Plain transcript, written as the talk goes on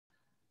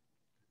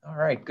All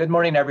right, good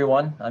morning,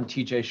 everyone. I'm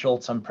TJ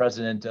Schultz. I'm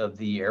president of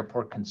the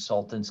Airport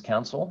Consultants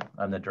Council.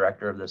 I'm the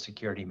director of the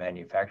Security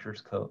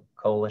Manufacturers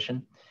Coalition.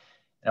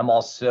 And I'm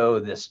also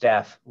the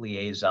staff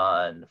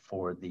liaison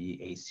for the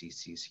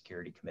ACC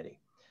Security Committee.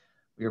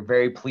 We are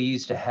very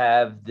pleased to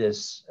have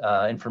this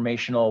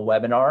informational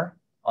webinar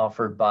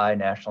offered by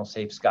National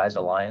Safe Skies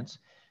Alliance.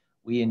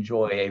 We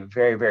enjoy a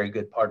very, very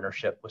good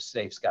partnership with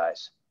Safe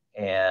Skies,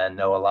 and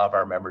know a lot of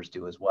our members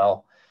do as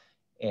well.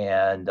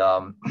 And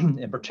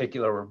in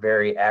particular, we're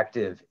very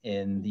active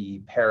in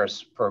the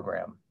Paris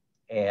program.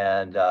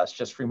 And it's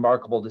just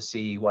remarkable to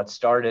see what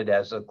started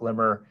as a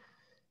glimmer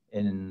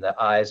in the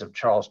eyes of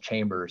Charles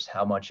Chambers,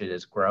 how much it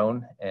has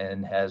grown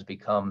and has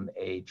become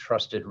a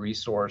trusted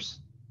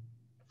resource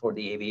for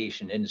the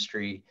aviation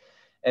industry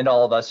and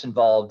all of us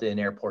involved in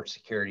airport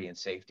security and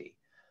safety.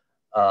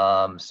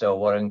 So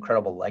what an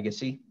incredible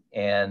legacy.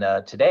 And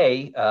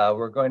today,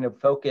 we're going to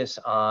focus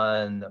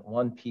on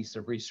one piece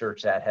of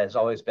research that has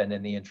always been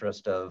in the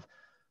interest of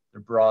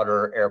the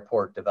broader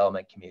airport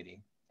development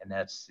community, and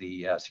that's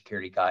the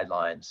security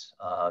guidelines.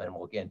 And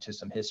we'll get into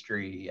some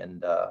history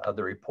and of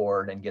the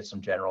report and get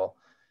some general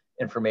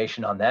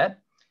information on that.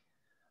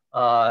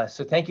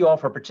 So thank you all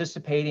for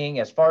participating.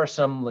 As far as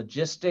some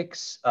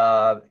logistics,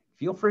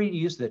 feel free to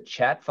use the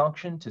chat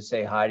function to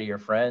say hi to your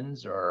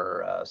friends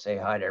or say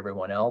hi to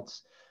everyone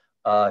else.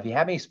 If you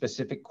have any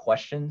specific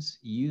questions,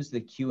 use the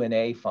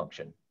Q&A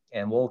function,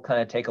 and we'll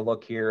kind of take a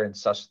look here and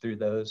suss through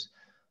those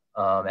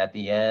at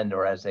the end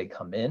or as they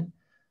come in.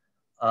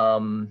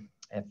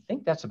 I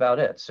think that's about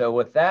it. So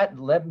with that,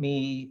 let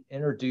me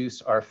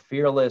introduce our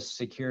fearless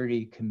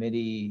security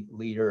committee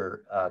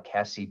leader,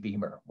 Cassie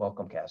Beamer.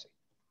 Welcome, Cassie.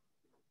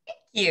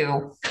 Thank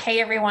you. Hey,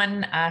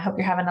 everyone. I hope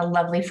you're having a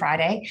lovely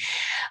Friday.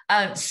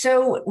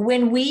 So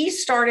when we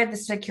started the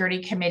security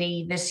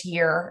committee this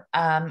year,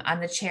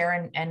 I'm the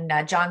chair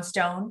and John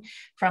Stone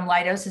from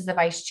Leidos is the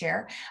vice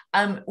chair.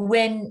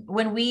 When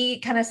we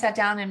kind of sat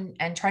down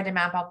and tried to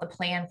map out the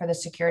plan for the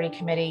security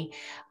committee,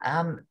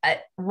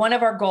 one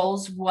of our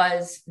goals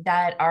was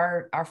that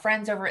our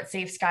friends over at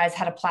Safe Skies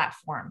had a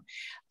platform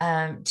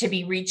to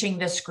be reaching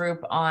this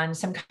group on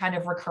some kind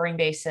of recurring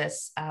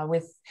basis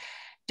with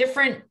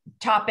different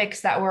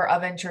topics that were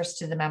of interest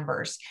to the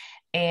members.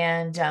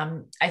 And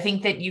I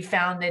think that you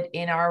found that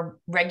in our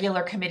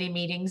regular committee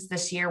meetings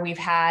this year, we've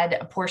had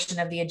a portion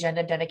of the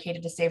agenda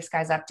dedicated to Safe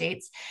Skies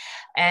updates.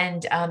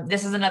 And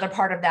this is another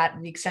part of that,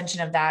 the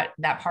extension of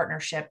that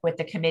partnership with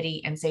the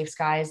committee and Safe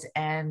Skies.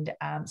 And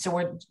so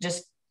we're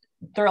just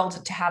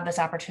thrilled to have this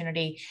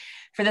opportunity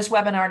for this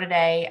webinar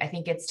today. I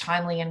think it's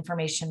timely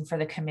information for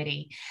the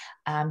committee.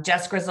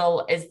 Jess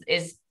Grizzle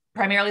is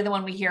primarily the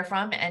one we hear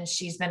from, and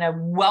she's been a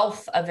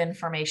wealth of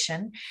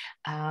information.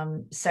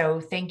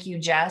 So thank you,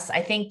 Jess.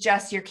 I think,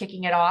 Jess, you're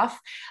kicking it off,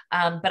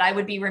 but I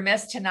would be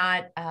remiss to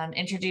not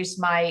introduce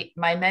my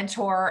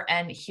mentor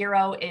and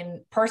hero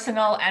in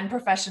personal and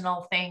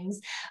professional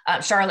things,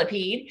 Charlotte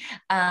Peed.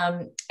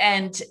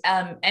 And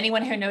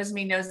anyone who knows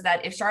me knows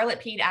that if Charlotte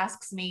Peed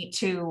asks me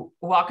to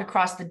walk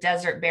across the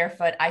desert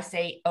barefoot, I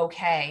say,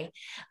 okay.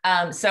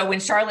 So when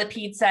Charlotte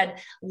Peed said,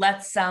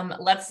 let's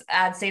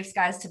add Safe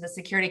Skies to the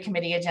security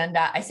committee agenda,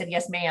 I said,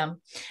 yes,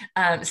 ma'am.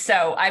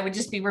 So I would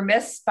just be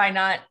remiss by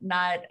not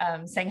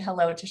saying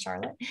hello to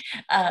Charlotte.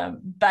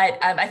 But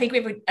I think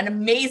we have an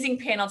amazing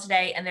panel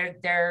today, and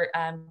they're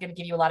going to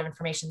give you a lot of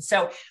information.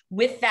 So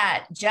with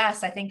that,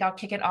 Jess, I think I'll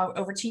kick it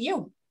over to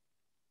you.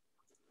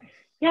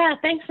 Yeah,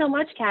 thanks so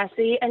much,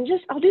 Cassie. And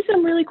I'll do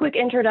some really quick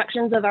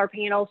introductions of our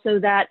panel so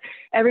that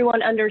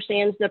everyone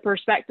understands the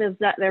perspectives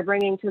that they're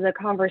bringing to the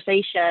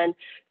conversation.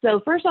 So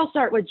first, I'll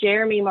start with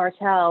Jeremy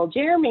Martell.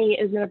 Jeremy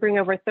is going to bring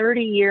over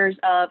 30 years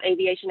of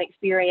aviation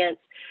experience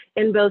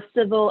in both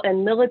civil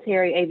and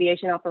military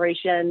aviation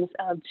operations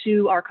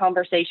to our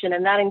conversation.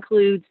 And that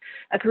includes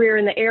a career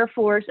in the Air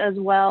Force, as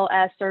well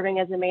as serving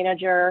as a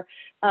manager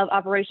of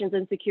operations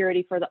and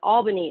security for the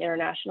Albany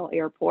International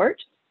Airport.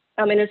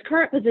 In his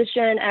current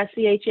position as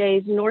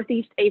CHA's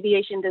Northeast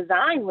Aviation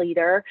Design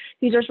Leader,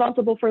 he's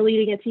responsible for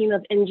leading a team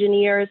of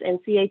engineers in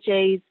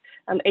CHA's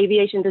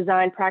aviation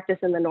design practice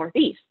in the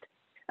Northeast.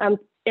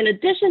 In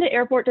addition to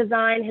airport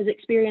design, his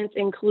experience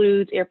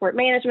includes airport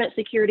management,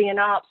 security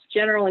and ops,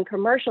 general and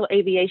commercial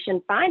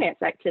aviation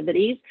finance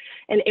activities,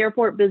 and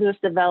airport business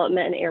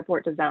development and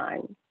airport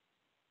design.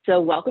 So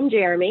welcome,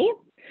 Jeremy.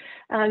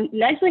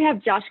 Next, we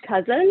have Josh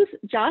Cousins.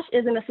 Josh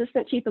is an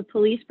Assistant Chief of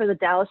Police for the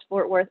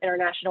Dallas-Fort Worth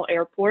International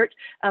Airport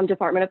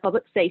Department of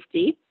Public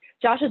Safety.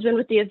 Josh has been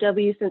with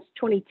DFW since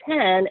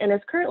 2010 and is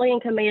currently in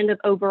command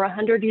of over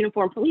 100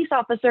 uniformed police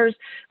officers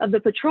of the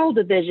Patrol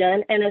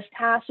Division and is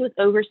tasked with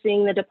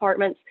overseeing the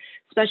department's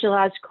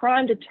specialized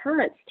crime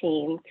deterrence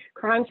team,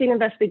 crime scene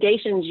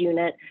investigations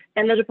unit,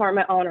 and the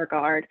Department Honor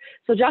Guard.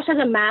 So Josh has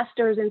a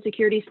master's in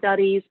security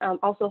studies,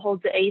 also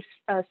holds the ACE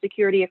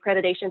security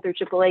accreditation through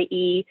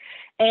AAAE,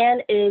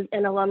 and is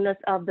an alumnus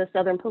of the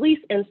Southern Police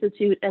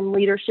Institute and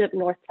Leadership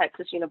North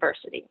Texas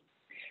University.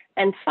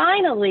 And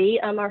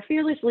finally, our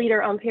fearless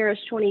leader on Paris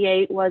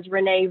 28 was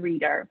Renee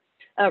Reeder.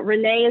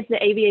 Renee is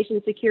the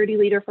aviation security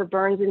leader for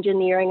Burns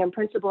Engineering and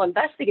principal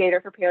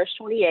investigator for Parish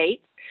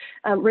 28.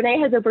 Renee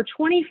has over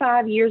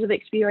 25 years of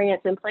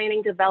experience in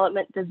planning,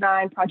 development,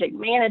 design, project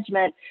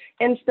management,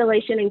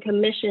 installation, and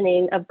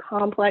commissioning of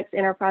complex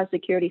enterprise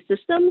security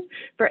systems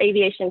for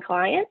aviation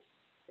clients.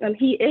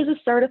 He is a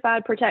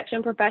certified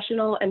protection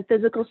professional and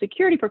physical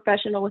security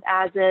professional with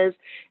ASIS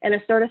and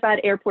a certified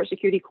airport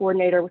security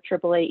coordinator with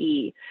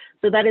AAAE.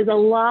 So that is a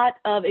lot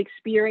of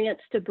experience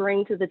to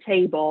bring to the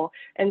table.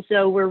 And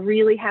so we're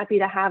really happy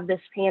to have this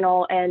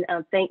panel and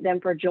thank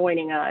them for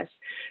joining us.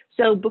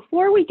 So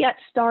before we get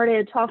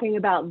started talking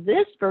about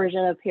this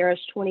version of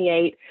Parish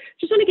 28,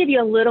 just want to give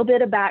you a little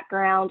bit of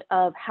background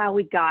of how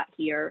we got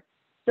here.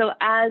 So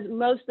as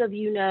most of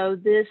you know,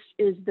 this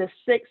is the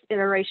 6th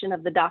iteration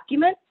of the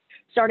document.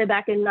 Started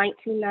back in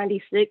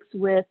 1996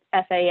 with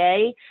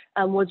FAA,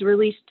 was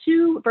released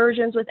 2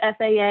 versions with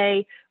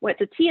FAA, went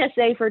to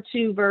TSA for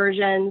 2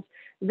 versions,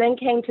 then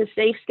came to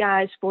Safe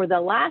Skies for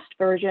the last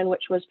version,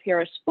 which was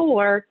Parish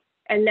 4,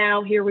 and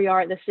now here we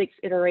are at the 6th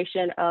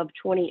iteration of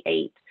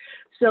 28.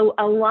 So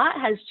a lot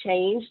has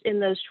changed in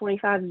those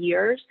 25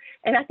 years.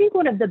 And I think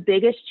one of the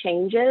biggest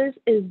changes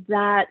is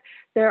that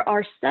there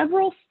are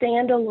several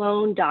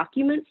standalone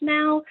documents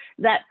now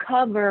that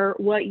cover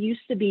what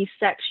used to be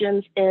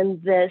sections in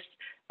this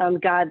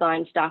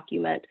guidelines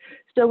document.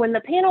 So when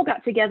the panel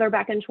got together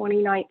back in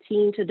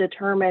 2019 to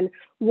determine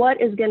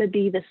what is going to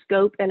be the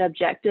scope and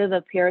objective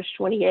of Parish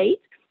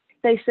 28,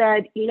 they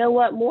said, you know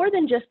what, more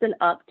than just an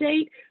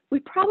update, we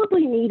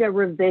probably need a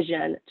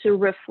revision to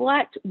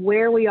reflect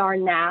where we are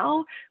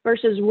now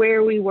versus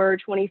where we were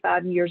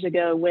 25 years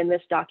ago when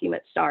this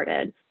document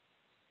started.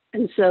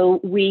 And so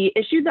we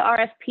issued the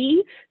RFP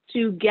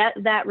to get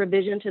that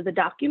revision to the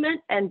document,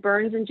 and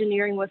Burns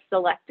Engineering was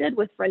selected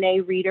with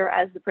Renee Reeder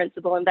as the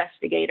principal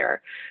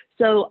investigator.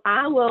 So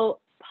I will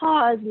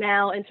pause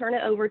now and turn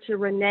it over to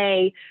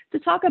Renee to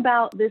talk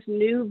about this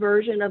new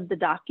version of the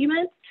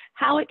document,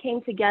 how it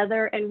came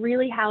together, and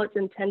really how it's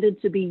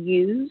intended to be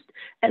used.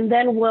 And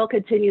then we'll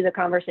continue the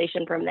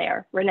conversation from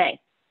there. Renee.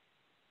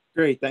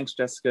 Great, thanks,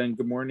 Jessica, and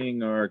good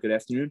morning or good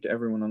afternoon to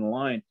everyone on the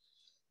line.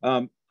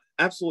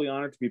 Absolutely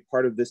honored to be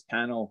part of this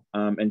panel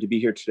and to be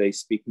here today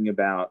speaking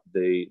about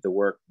the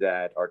work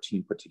that our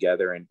team put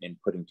together in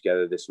putting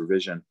together this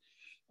revision.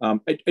 I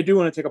do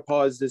want to take a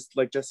pause. This,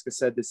 like Jessica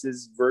said, this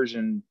is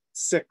version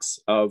 6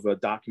 of a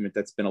document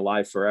that's been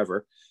alive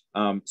forever.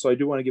 So I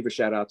do want to give a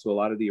shout out to a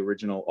lot of the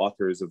original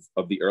authors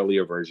of the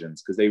earlier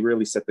versions, because they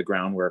really set the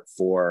groundwork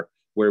for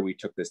where we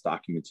took this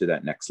document to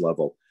that next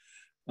level.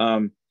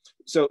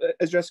 So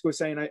as Jessica was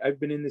saying, I've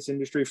been in this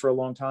industry for a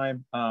long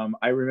time.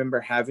 I remember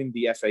having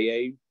the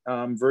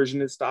FAA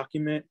version of this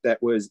document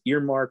that was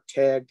earmarked,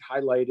 tagged,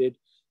 highlighted,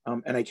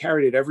 and I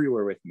carried it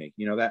everywhere with me.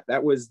 You know,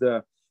 that was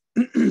the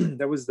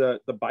that was the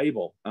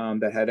Bible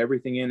that had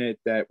everything in it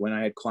that when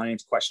I had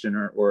clients question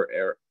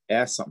or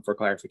ask something for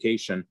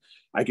clarification,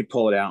 I could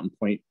pull it out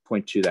and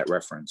point to that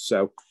reference.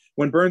 So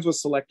when Burns was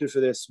selected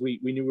for this, we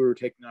knew we were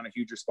taking on a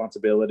huge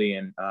responsibility,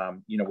 and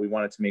you know, we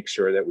wanted to make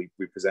sure that we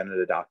presented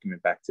a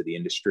document back to the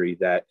industry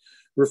that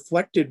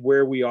reflected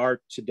where we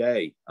are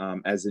today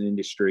as an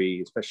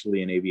industry,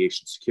 especially in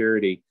aviation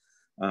security,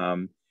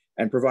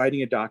 and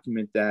providing a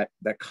document that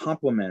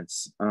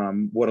complements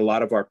what a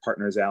lot of our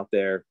partners out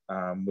there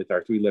with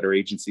our 3-letter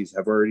agencies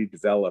have already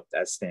developed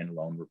as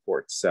standalone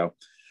reports. So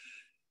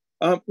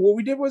what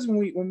we did was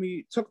when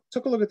we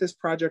took a look at this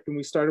project and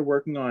we started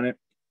working on it,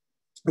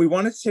 we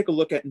wanted to take a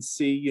look at and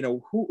see, you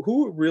know,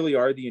 who really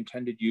are the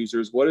intended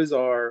users. What is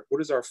our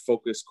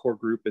focus core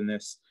group in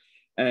this?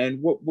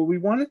 And what we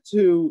wanted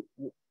to,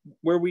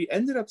 where we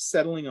ended up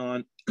settling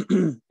on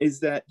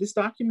is that this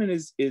document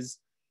is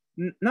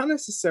not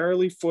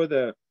necessarily for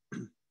the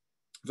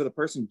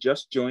person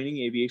just joining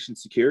aviation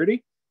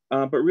security,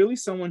 but really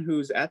someone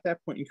who's at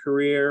that point in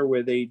career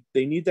where they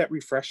need that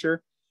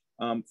refresher,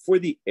 for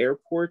the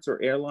airports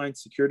or airline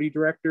security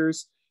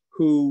directors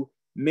who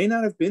may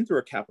not have been through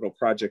a capital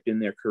project in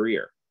their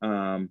career,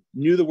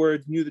 knew the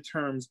words, knew the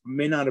terms,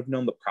 may not have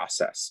known the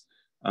process.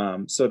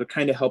 So to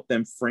kind of help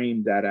them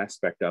frame that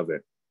aspect of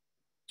it.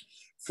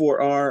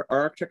 For our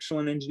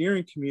architectural and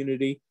engineering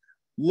community,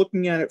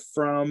 looking at it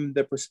from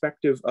the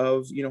perspective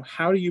of, you know,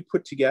 how do you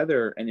put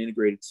together an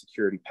integrated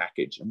security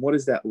package, and what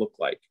does that look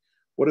like?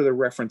 What are the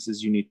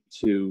references you need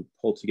to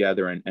pull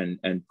together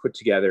and put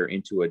together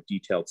into a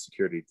detailed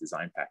security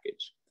design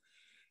package?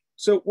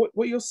 So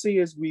what you'll see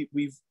is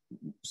we've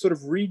sort of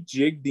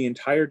rejigged the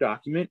entire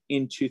document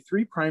into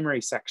 3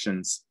 primary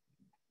sections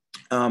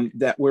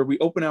where we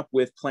open up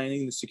with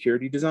planning the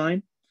security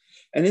design.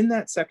 And in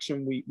that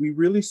section, we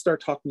really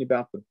start talking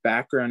about the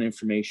background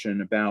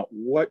information about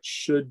what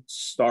should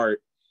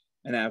start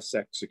an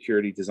AVSEC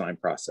security design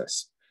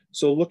process.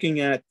 So looking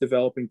at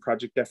developing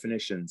project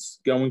definitions,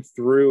 going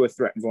through a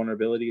threat and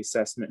vulnerability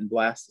assessment and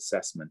blast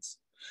assessments,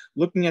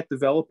 looking at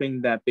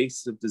developing that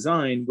basis of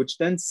design, which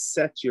then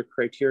sets your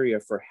criteria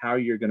for how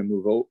you're going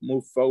to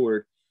move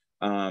forward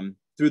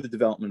through the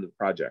development of the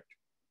project.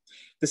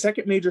 The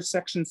second major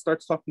section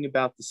starts talking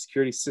about the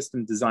security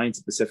system design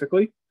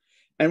specifically.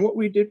 And what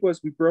we did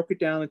was we broke it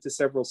down into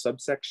several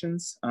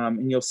subsections,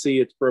 and you'll see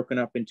it's broken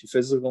up into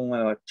physical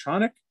and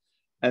electronic,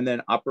 and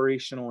then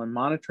operational and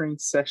monitoring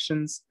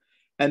sections.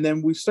 And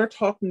then we start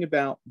talking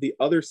about the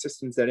other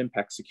systems that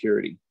impact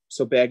security.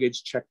 So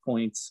baggage,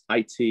 checkpoints,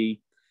 IT,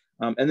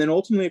 and then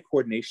ultimately a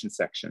coordination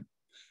section.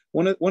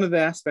 One of the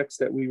aspects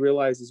that we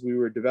realized as we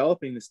were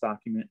developing this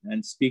document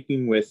and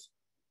speaking with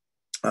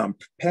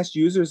past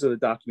users of the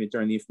document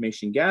during the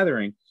information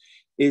gathering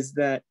is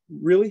that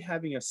really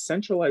having a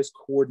centralized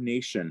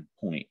coordination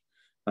point.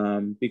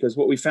 Because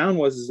what we found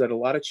is that a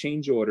lot of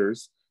change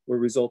orders were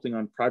resulting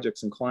on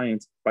projects and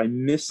clients by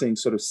missing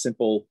sort of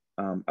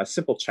a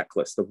simple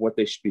checklist of what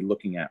they should be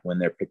looking at when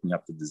they're picking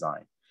up the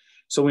design.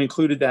 So we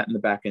included that in the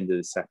back end of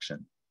the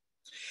section.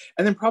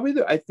 And then probably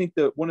I think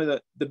one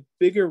of the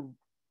bigger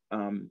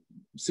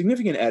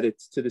significant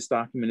edits to this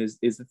document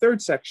is the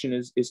third section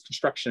is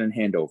construction and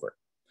handover.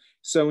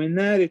 So in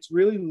that, it's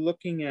really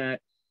looking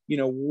at,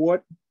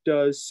 what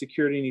does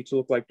security need to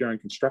look like during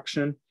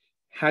construction?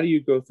 How do you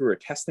go through a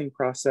testing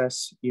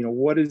process?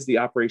 What does the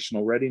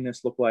operational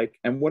readiness look like?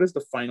 And what does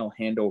the final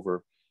handover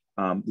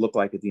look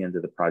like at the end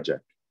of the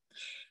project?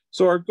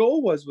 So our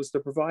goal was to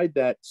provide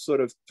that sort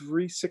of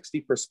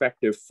 360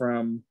 perspective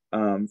from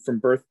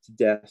birth to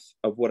death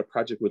of what a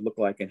project would look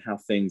like and how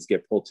things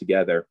get pulled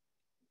together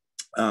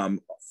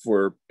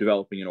for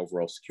developing an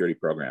overall security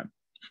program.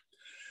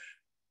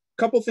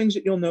 Couple things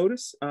that you'll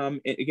notice,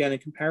 again, in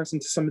comparison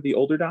to some of the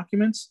older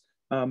documents,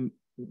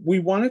 we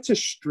wanted to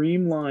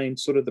streamline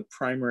sort of the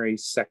primary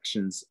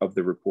sections of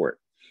the report.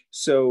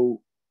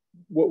 So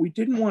what we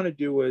didn't want to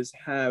do was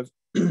have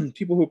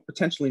people who are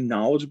potentially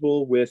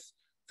knowledgeable with,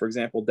 for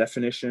example,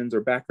 definitions or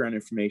background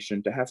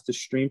information to have to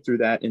stream through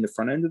that in the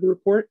front end of the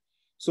report.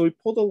 So we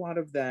pulled a lot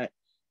of that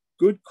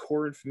good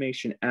core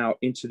information out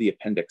into the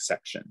appendix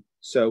section.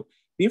 So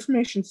the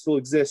information still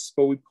exists,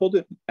 but we pulled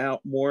it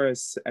out more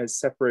as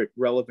separate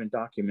relevant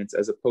documents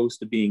as opposed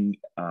to being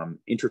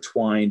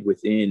intertwined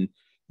within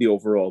the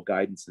overall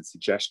guidance and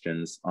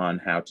suggestions on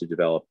how to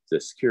develop the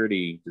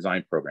security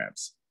design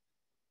programs.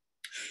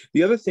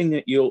 The other thing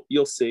that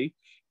you'll see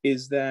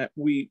is that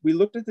we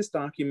looked at this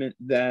document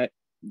that,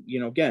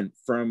 again,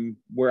 from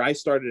where I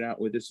started out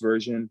with this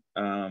version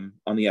on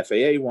the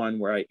FAA one,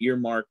 where I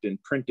earmarked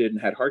and printed and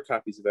had hard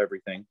copies of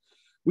everything,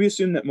 we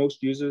assume that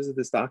most users of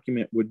this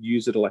document would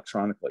use it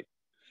electronically.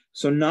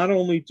 So not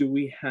only do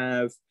we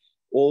have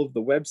all of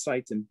the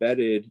websites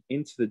embedded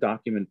into the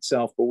document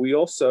itself, but we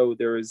also,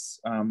 there is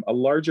a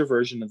larger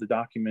version of the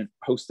document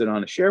hosted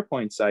on a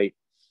SharePoint site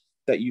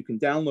that you can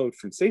download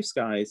from Safe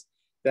Skies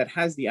that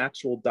has the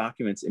actual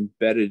documents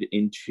embedded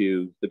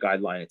into the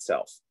guideline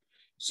itself.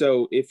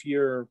 So if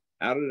you're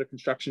out at a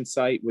construction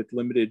site with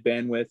limited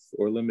bandwidth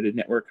or limited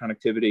network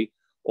connectivity,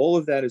 all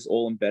of that is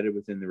all embedded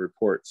within the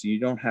report. So you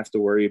don't have to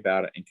worry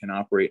about it and can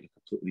operate in a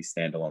completely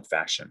standalone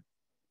fashion.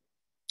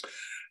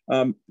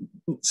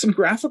 Some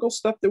graphical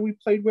stuff that we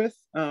played with,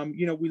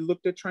 we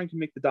looked at trying to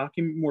make the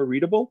document more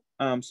readable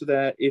so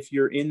that if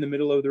you're in the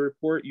middle of the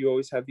report, you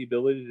always have the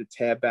ability to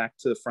tab back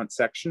to the front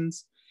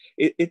sections.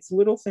 It's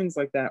little things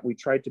like that we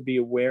tried to be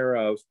aware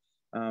of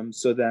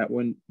so that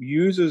when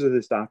users of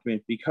this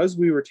document, because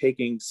we were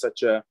taking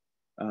such a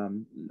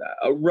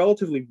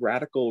relatively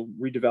radical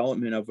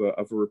redevelopment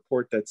of a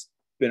report that's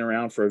been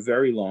around for a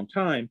very long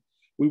time,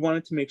 we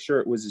wanted to make sure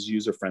it was as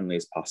user-friendly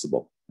as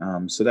possible.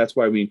 So that's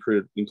why we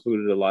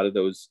included a lot of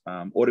those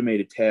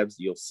automated tabs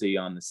that you'll see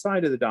on the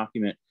side of the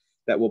document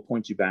that will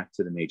point you back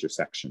to the major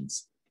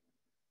sections.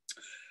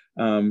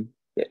 I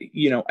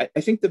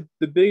think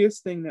the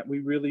biggest thing that we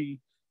really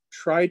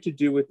tried to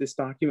do with this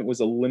document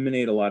was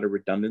eliminate a lot of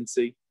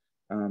redundancy.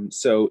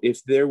 So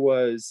if there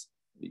was,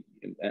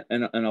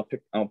 and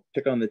I'll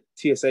pick on the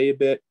TSA a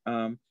bit.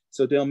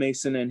 So Dale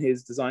Mason and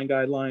his design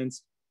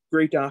guidelines,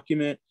 great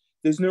document.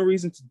 There's no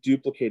reason to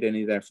duplicate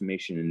any of that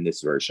information in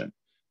this version.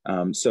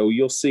 So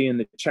you'll see in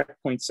the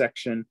checkpoint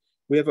section,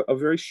 we have a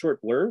very short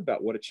blurb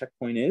about what a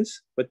checkpoint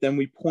is, but then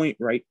we point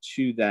right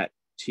to that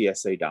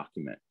TSA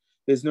document.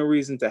 There's no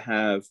reason to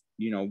have,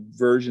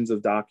 versions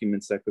of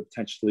documents that could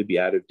potentially be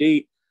out of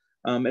date.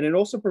 And it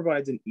also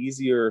provides an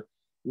easier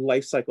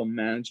lifecycle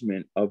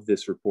management of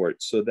this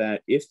report so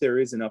that if there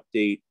is an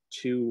update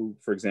to,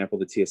 for example,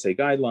 the TSA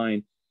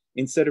guideline,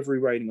 instead of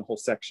rewriting a whole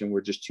section,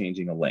 we're just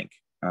changing a link.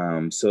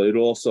 So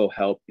it'll also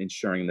help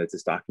ensuring that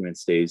this document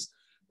stays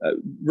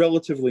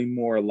relatively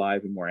more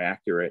alive and more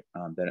accurate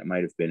than it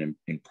might have been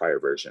in prior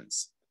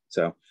versions.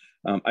 So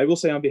I will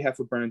say on behalf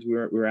of Burns,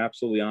 we're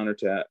absolutely honored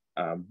to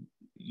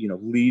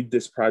lead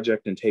this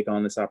project and take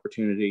on this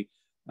opportunity.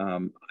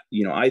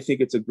 I think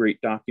it's a great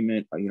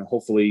document.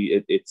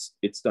 Hopefully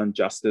it's done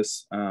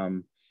justice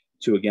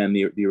to, again,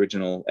 the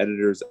original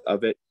editors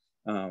of it.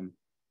 And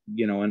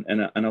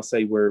I'll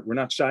say we're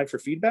not shy for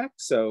feedback.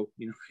 So,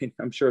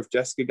 I'm sure if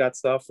Jessica got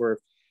stuff or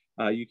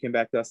you came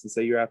back to us and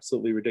say you're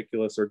absolutely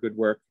ridiculous or good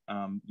work,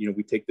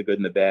 we take the good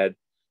and the bad,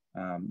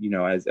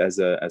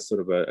 as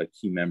sort of a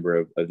key member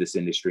of this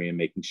industry and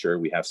making sure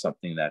we have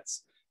something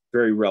that's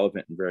very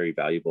relevant and very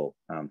valuable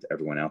to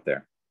everyone out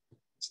there.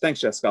 So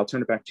thanks, Jessica. I'll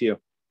turn it back to you.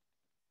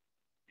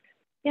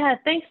 Yeah,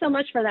 thanks so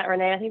much for that,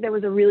 Renee. I think that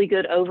was a really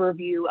good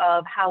overview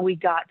of how we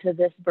got to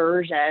this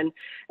version.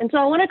 And so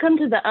I want to come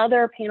to the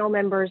other panel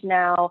members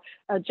now,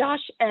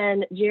 Josh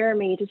and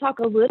Jeremy, to talk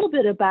a little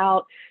bit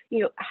about,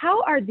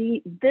 how are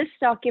this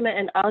document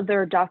and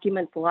other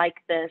documents like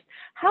this,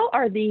 how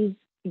are these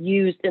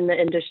used in the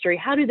industry?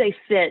 How do they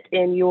fit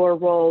in your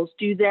roles?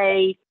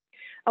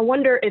 I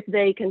wonder if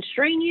they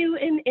constrain you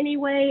in any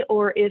way,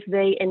 or if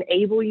they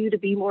enable you to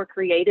be more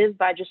creative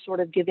by just sort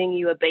of giving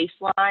you a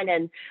baseline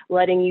and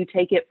letting you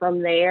take it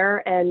from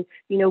there. And,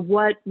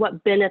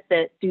 what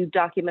benefit do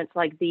documents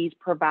like these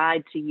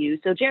provide to you?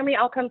 So Jeremy,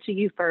 I'll come to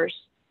you first.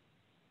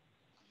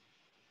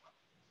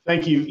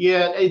 Thank you.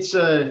 Yeah, it's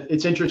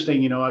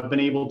interesting. I've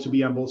been able to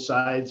be on both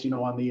sides,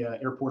 on the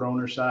airport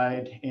owner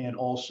side and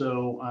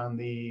also on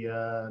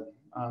the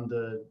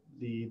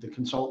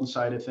consultant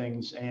side of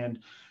things. And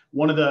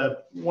one of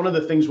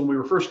the things when we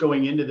were first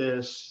going into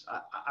this,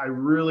 I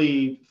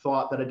really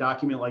thought that a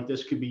document like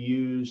this could be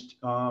used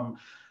not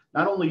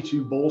only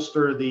to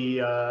bolster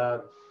the,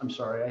 I'm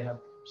sorry, I have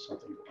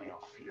something going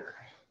off here.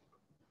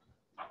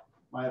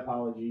 My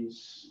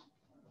apologies.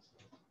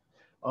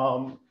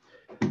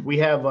 We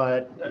had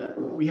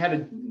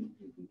to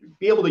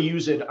be able to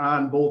use it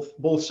on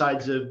both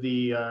sides of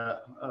the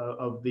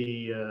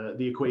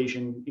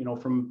equation.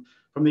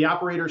 From the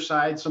operator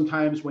side,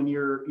 sometimes when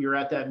you're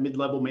at that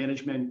mid-level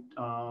management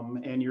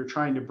and you're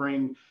trying to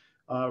bring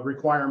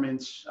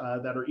requirements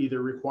that are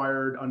either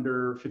required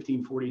under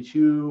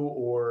 1542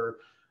 or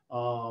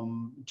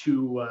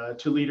to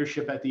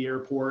leadership at the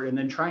airport, and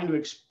then trying to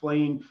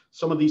explain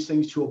some of these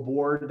things to a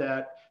board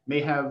that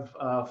may have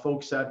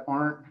folks that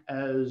aren't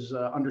as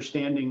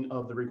understanding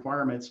of the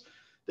requirements.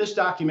 This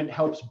document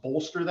helps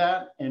bolster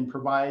that and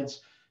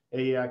provides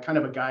a kind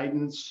of a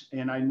guidance.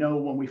 And I know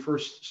when we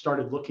first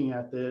started looking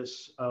at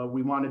this,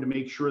 we wanted to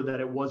make sure that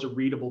it was a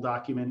readable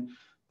document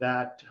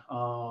that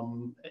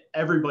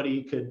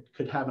everybody could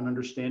have an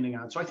understanding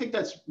on. So I think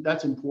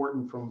that's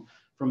important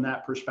from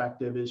that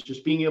perspective, is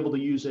just being able to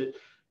use it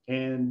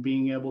and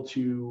being able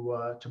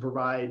to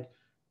provide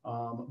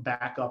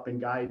backup and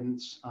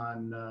guidance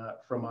on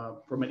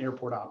from an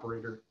airport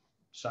operator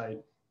side.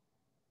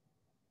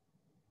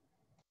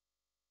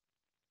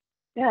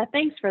 Yeah,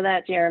 thanks for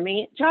that,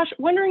 Jeremy. Josh,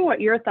 wondering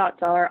what your thoughts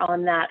are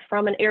on that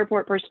from an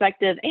airport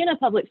perspective and a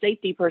public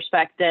safety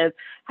perspective.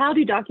 How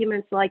do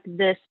documents like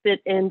this fit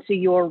into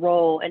your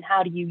role, and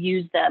how do you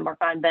use them or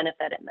find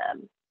benefit in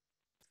them?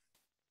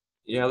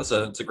 Yeah, it's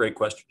a great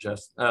question,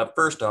 Jess.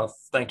 First off,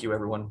 thank you,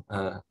 everyone.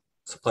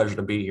 It's a pleasure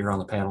to be here on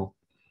the panel.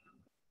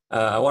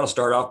 I want to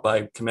start off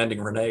by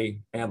commending Renee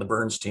and the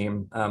Burns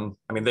team.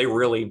 They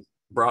really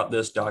brought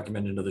this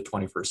document into the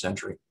 21st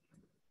century.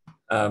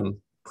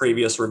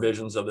 Previous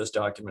revisions of this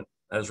document,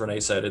 as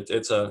Renee said,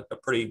 it's a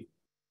pretty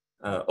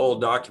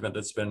old document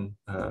that's been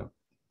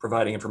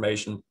providing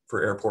information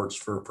for airports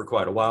for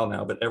quite a while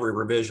now, but every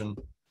revision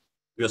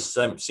just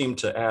seemed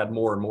to add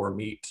more and more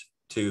meat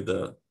to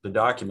the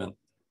document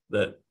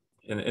that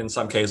in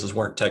some cases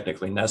weren't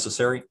technically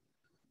necessary.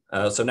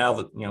 So now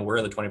that we're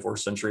in the 24th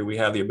century, we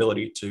have the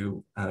ability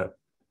to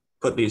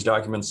put these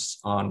documents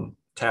on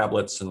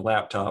tablets and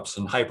laptops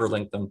and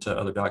hyperlink them to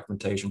other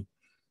documentation.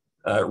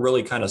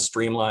 Really kind of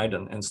streamlined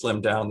and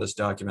slimmed down this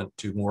document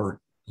to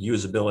more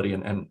usability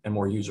and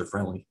more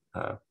user-friendly.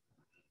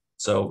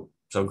 So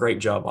great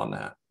job on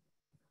that.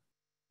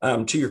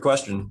 To your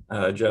question,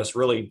 Jess,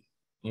 really,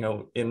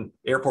 in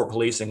airport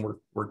policing,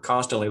 we're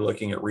constantly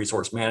looking at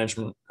resource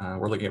management.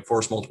 We're looking at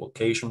force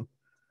multiplication.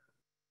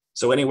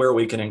 So anywhere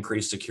we can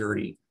increase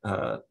security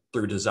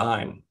through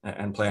design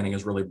and planning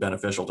is really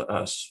beneficial to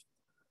us.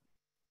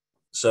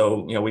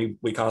 So,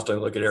 we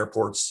constantly look at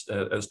airports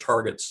as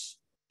targets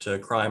to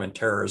crime and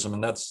terrorism.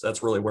 And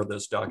that's really where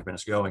this document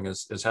is going,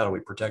 is how do we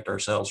protect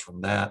ourselves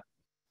from that?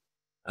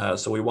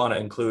 So we want to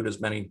include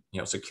as many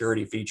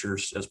security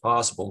features as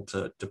possible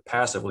to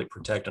passively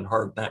protect and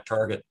harden that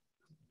target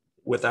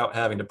without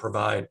having to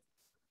provide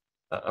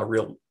a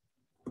real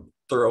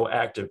thorough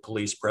active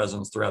police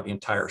presence throughout the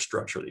entire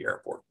structure of the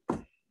airport.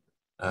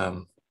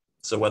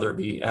 So whether it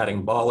be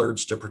adding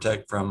bollards to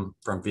protect from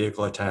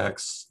vehicle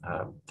attacks,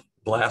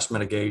 blast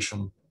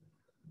mitigation,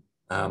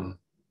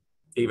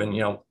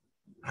 even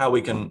how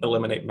we can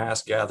eliminate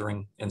mass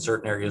gathering in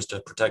certain areas to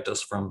protect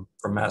us from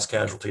mass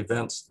casualty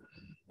events,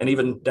 and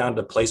even down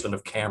to placement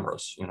of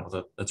cameras.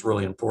 That's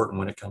really important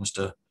when it comes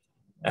to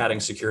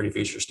adding security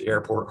features to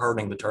airport,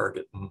 hardening the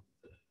target. And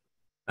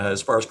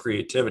as far as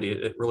creativity,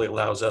 it really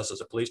allows us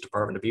as a police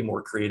department to be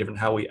more creative in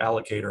how we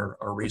allocate our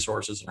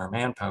resources and our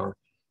manpower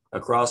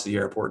across the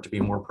airport to be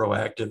more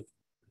proactive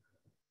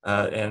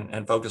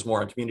and focus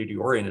more on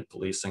community-oriented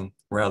policing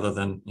rather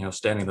than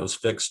standing those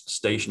fixed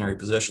stationary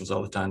positions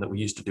all the time that we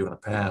used to do in the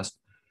past.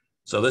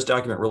 So this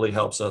document really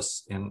helps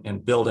us in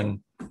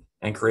building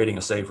and creating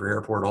a safer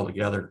airport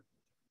altogether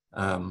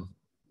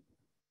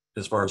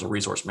as far as a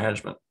resource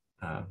management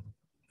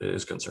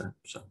is concerned.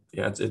 So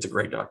yeah, it's a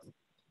great document.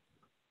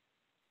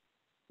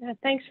 Yeah,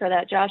 thanks for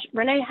that, Josh.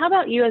 Renee, how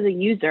about you as a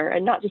user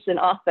and not just an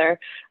author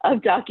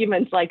of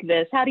documents like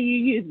this? How do you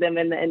use them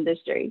in the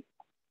industry?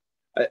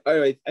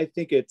 I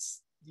think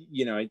it's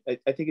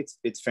I think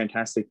it's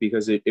fantastic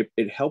because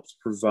it helps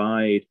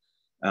provide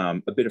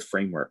a bit of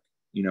framework.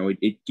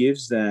 It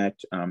gives that,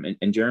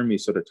 and Jeremy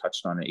sort of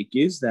touched on it, it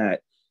gives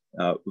that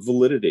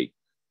validity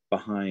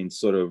behind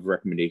sort of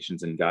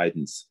recommendations and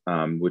guidance,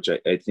 which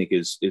I think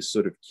is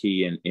sort of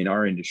key in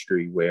our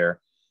industry where,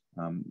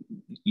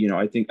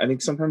 I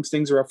think sometimes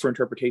things are up for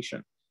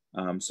interpretation.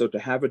 So to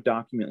have a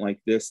document like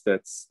this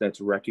that's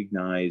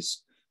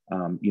recognized,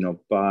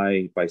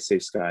 by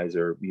Safe Skies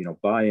or,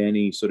 by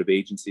any sort of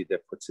agency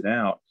that puts it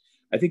out,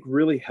 I think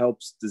really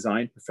helps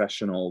design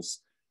professionals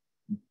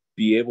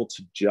be able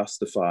to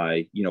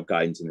justify,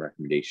 guidance and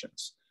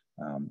recommendations.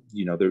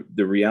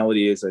 The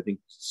reality is, I think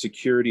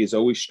security is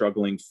always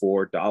struggling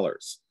for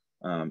dollars,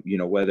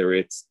 whether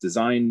it's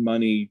design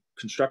money,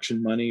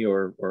 construction money,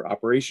 or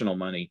operational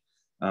money.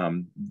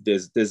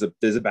 There's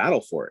a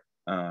battle for it.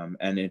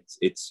 And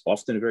it's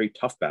often a very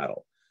tough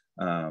battle.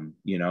 And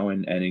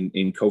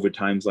in COVID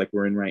times like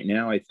we're in right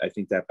now, I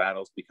think that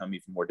battle's become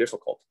even more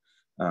difficult.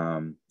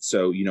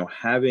 So,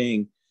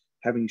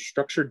 having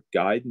structured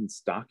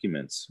guidance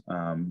documents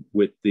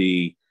with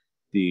the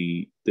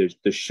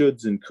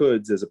shoulds and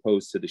coulds as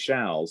opposed to the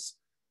shalls,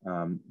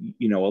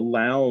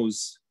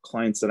 allows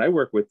clients that I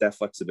work with that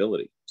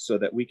flexibility so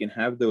that we can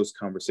have those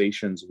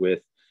conversations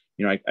with,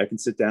 I can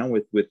sit down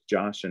with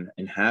Josh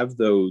and have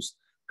those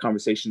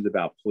conversations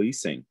about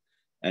policing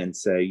and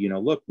say,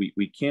 look,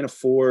 we can't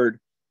afford,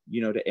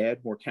 to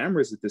add more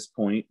cameras at this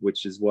point,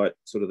 which is what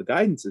sort of the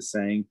guidance is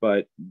saying,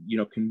 but,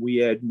 can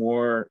we add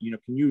more,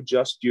 can you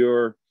adjust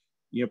your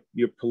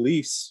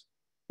police,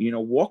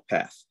 walk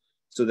path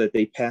so that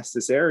they pass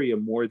this area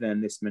more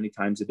than this many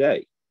times a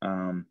day,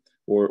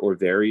 or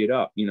vary it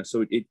up,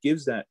 so it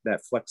gives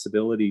that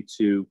flexibility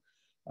to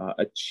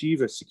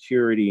achieve a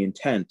security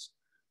intent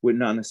with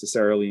not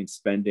necessarily in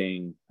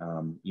spending,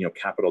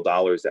 capital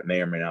dollars that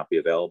may or may not be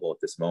available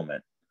at this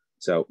moment.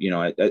 So,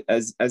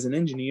 as an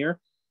engineer,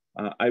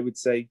 I would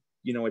say,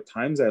 at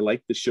times I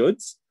like the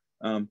shoulds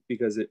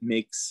because it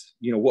makes,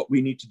 what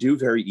we need to do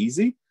very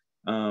easy.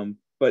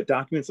 But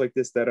documents like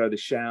this that are the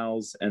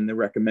shalls and the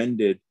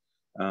recommended,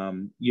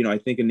 I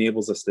think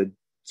enables us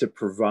to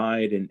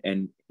provide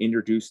and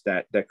introduce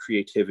that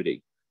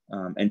creativity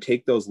and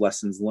take those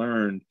lessons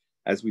learned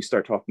as we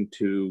start talking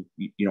to,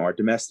 our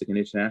domestic and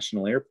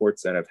international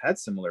airports that have had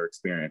similar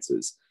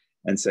experiences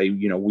and say,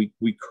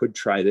 we could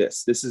try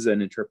this. This is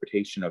an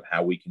interpretation of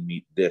how we can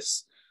meet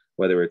this,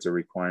 whether it's a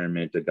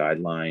requirement, a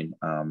guideline,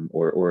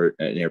 or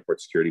an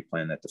airport security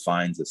plan that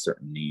defines a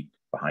certain need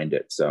behind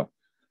it. So,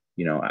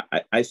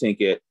 I think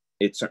it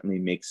certainly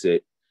makes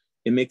it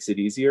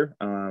easier.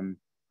 And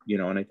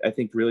I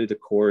think really the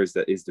core is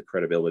the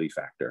credibility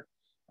factor.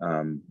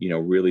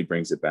 Really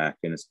brings it back,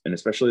 and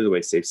especially the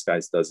way Safe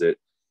Skies does it,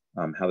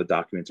 how the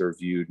documents are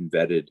viewed and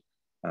vetted.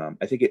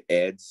 I think it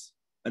adds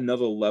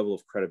another level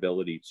of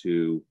credibility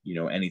to,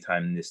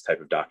 anytime this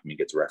type of document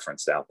gets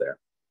referenced out there.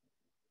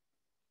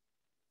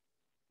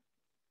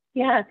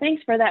 Yeah,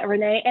 thanks for that,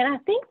 Renee. And I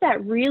think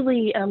that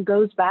really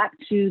goes back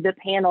to the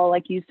panel,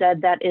 like you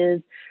said, that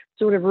is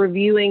sort of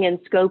reviewing and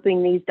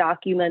scoping these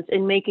documents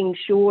and making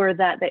sure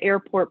that the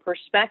airport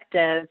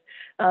perspective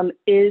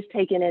is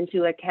taken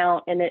into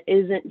account, and it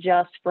isn't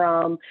just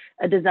from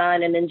a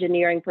design and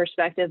engineering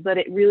perspective, but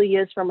it really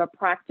is from a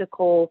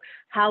practical,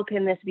 how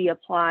can this be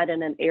applied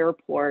in an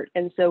airport?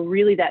 And so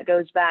really that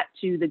goes back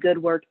to the good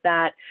work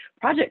that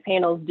project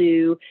panels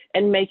do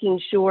and making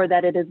sure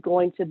that it is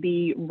going to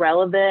be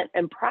relevant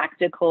and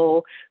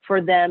practical for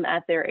them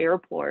at their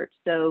airport.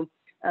 So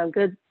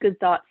good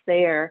thoughts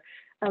there.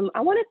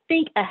 I want to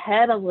think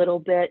ahead a little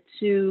bit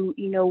to,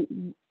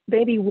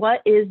 maybe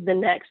what is the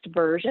next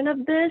version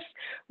of this?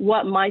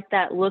 What might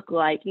that look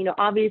like?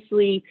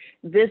 Obviously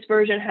this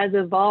version has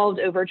evolved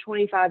over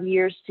 25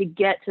 years to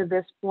get to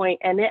this point,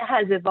 and it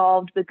has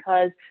evolved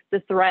because the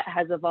threat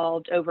has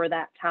evolved over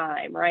that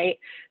time, right?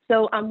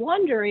 So I'm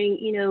wondering,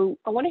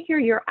 I want to hear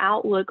your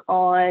outlook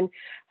on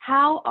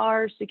how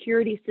are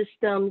security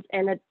systems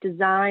and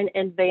design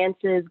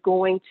advances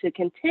going to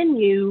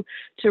continue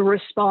to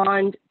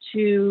respond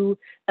to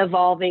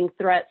evolving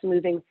threats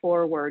moving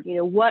forward?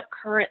 What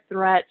current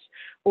threats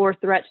or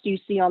threats do you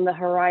see on the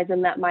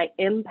horizon that might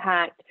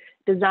impact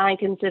design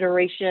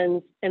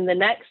considerations in the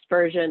next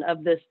version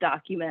of this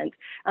document?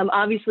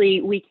 Obviously,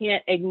 we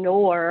can't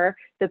ignore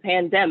the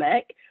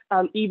pandemic,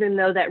 even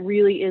though that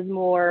really is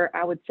more,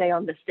 I would say,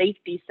 on the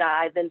safety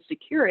side than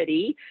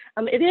security.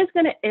 It is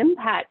going to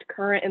impact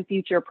current and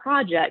future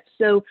projects.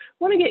 So I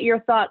want to get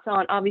your thoughts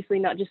on, obviously,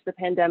 not just the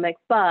pandemic,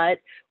 but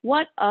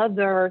what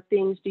other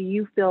things do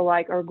you feel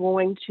like are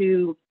going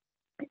to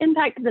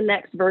impact the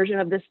next version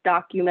of this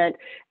document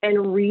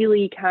and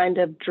really kind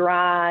of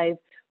drive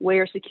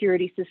where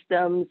security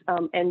systems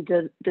and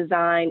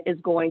design is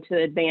going to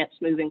advance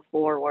moving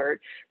forward?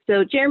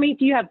 So Jeremy,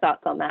 do you have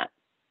thoughts on that?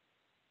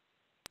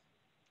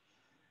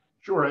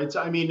 Sure.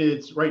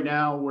 It's right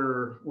now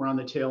we're on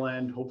the tail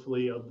end,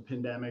 hopefully, of the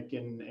pandemic,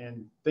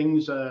 and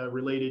things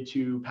related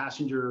to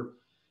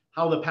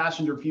how the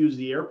passenger views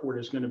the airport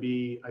is going to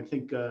be, I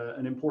think,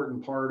 an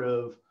important part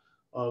of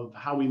of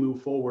how we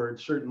move forward.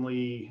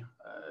 Certainly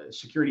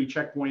security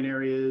checkpoint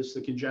areas,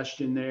 the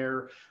congestion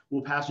there,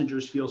 will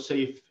passengers feel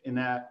safe in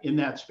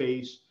that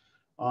space?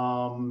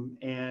 You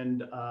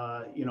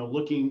know,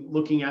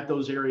 looking at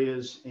those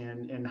areas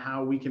and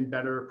how we can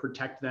better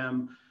protect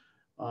them.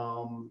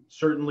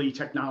 Certainly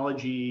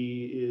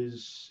technology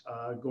is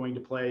going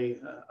to play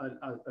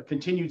a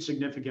continued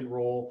significant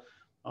role.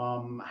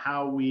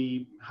 How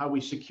we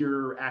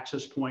secure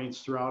access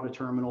points throughout a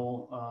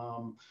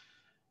terminal,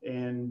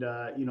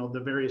 you know, the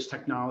various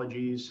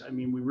technologies. I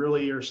mean, we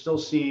really are still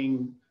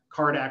seeing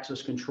card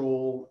access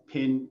control,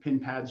 pin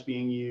pads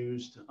being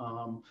used.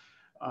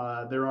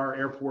 There are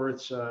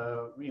airports,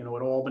 you know,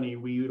 at Albany,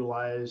 we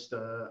utilized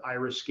the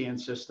iris scan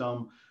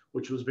system,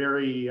 which was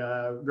very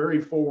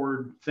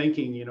forward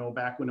thinking, you know,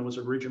 back when it was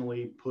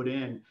originally put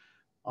in.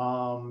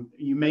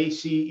 You may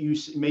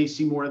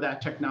see more of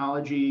that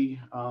technology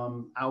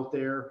out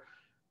there,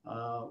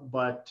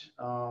 but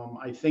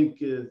I think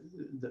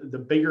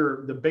the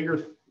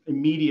bigger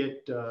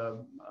immediate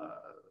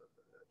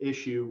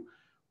issue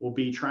will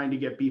be trying to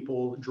get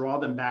people, draw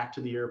them back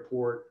to the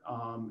airport,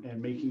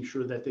 and making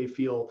sure that they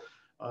feel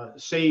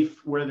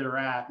safe where they're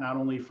at, not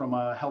only from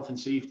a health and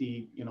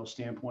safety, you know,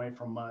 standpoint,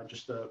 from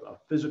just a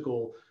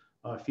physical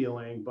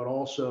feeling, but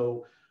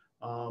also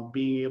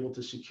being able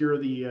to secure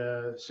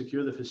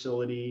the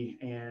facility.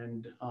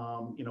 And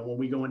you know, when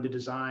we go into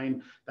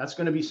design, that's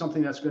going to be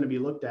something that's going to be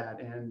looked at,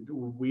 and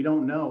we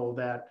don't know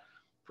that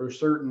for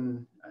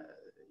certain.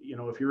 You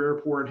know, if your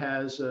airport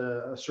has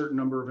a certain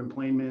number of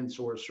enplanements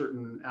or a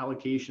certain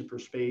allocation for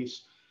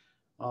space,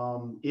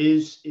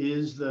 is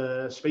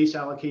the space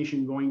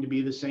allocation going to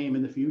be the same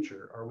in the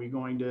future? Are we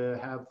going to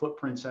have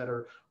footprints that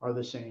are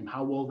the same?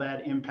 How will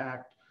that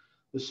impact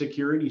the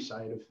security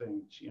side of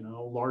things? You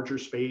know, larger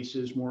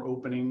spaces, more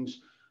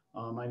openings.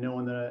 I know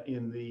in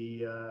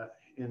the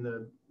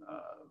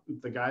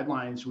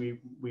guidelines we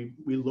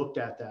looked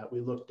at that. We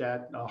looked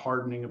at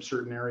hardening of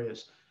certain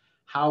areas.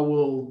 How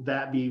will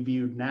that be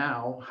viewed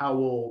now? How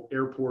will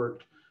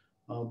airport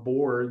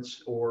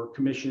boards or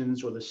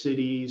commissions or the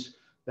cities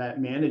that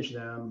manage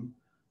them,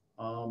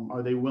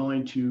 are they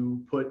willing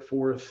to put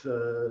forth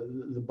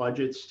the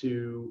budgets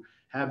to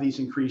have these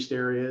increased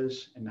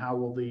areas, and how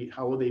will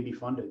they be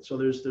funded? So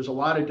there's a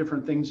lot of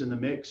different things in the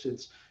mix.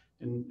 It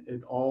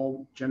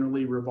all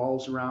generally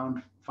revolves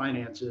around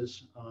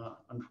finances,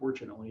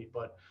 unfortunately.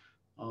 But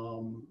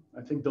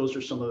I think those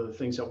are some of the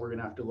things that we're going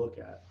to have to look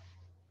at.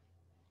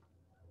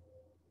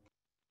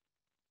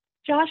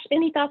 Josh,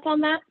 any thoughts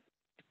on that?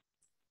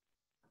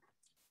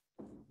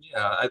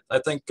 Yeah, I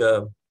think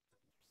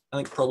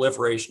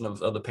proliferation of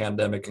the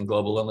pandemic and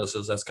global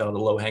illnesses, that's kind of the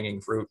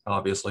low-hanging fruit,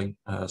 obviously,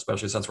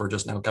 especially since we're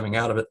just now coming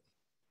out of it.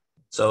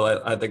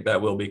 So I think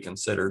that will be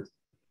considered.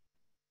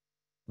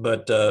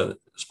 But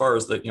as far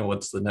as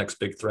what's the next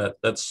big threat,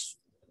 it's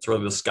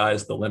really the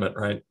sky's the limit,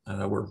 right?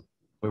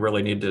 We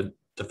really need to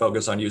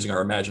focus on using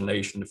our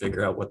imagination to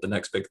figure out what the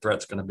next big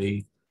threat's going to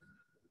be.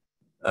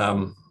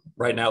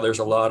 Right now, there's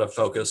a lot of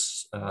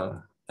focus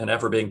and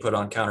effort being put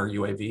on counter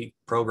UAV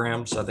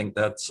programs. I think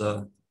that's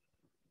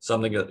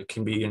something that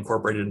can be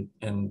incorporated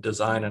in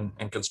design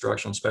and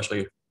construction,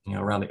 especially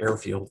around the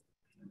airfield.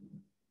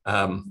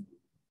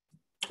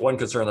 One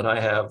concern that I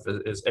have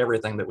is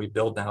everything that we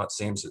build now, it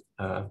seems,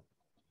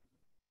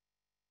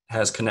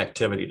 has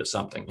connectivity to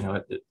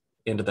something.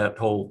 Into that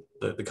whole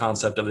the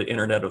concept of the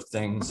Internet of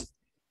Things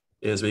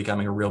is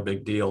becoming a real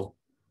big deal,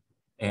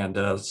 and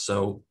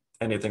so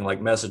anything like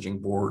messaging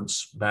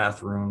boards,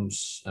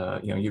 bathrooms,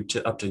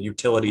 up to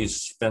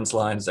utilities, fence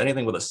lines,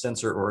 anything with a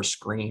sensor or a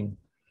screen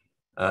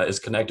is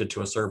connected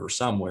to a server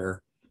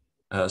somewhere.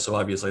 So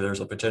obviously there's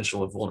a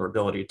potential of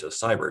vulnerability to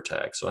cyber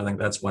attack. So I think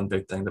that's one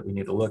big thing that we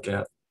need to look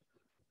at.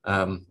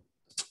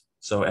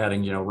 So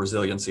adding,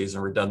 resiliencies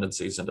and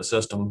redundancies into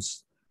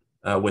systems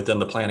within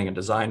the planning and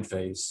design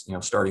phase,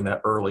 starting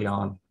that early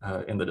on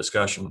in the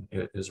discussion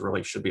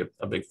should be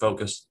a big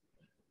focus.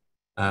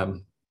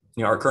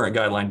 Our current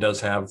guideline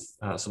does have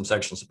some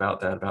sections about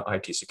that, about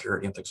IT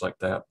security and things like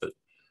that. But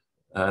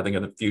I think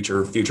in the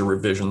future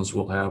revisions,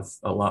 we'll have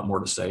a lot more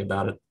to say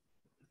about it.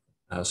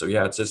 So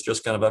yeah, it's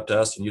just kind of up to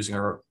us and using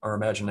our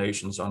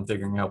imaginations on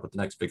figuring out what the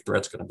next big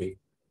threat's going to be.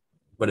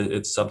 But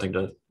it's something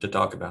to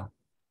talk about.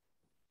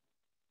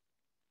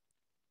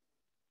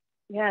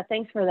 Yeah,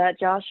 thanks for that,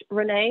 Josh.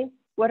 Renee,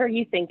 what are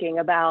you thinking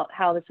about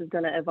how this is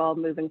going to evolve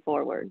moving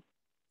forward?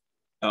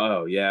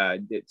 Oh yeah,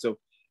 so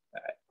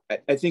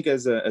I think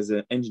as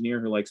an engineer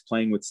who likes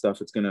playing with stuff,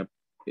 it's gonna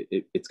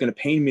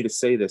pain me to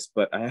say this,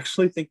 but I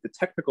actually think the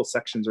technical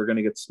sections are going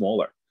to get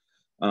smaller.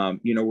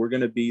 We're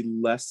going to be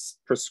less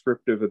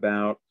prescriptive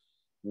about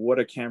what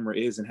a camera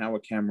is and how a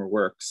camera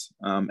works,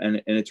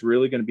 and it's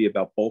really going to be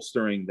about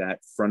bolstering that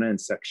front end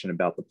section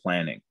about the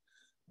planning.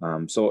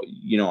 So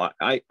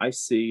I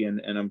see,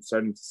 and I'm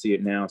starting to see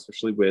it now,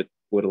 especially with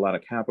a lot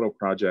of capital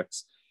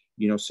projects.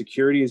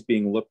 Security is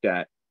being looked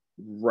at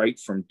right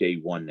from day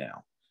one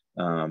now.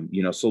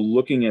 So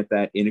looking at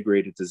that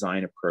integrated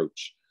design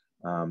approach,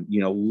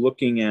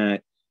 looking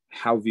at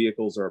how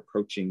vehicles are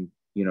approaching,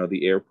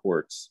 the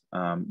airports,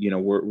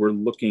 we're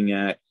looking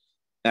at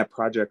at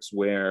projects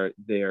where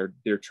they're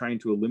trying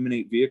to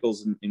eliminate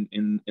vehicles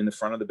in the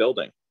front of the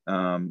building.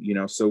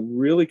 So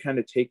really kind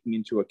of taking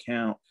into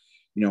account,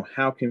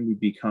 how can we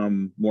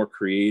become more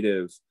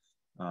creative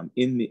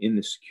in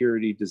the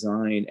security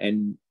design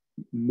and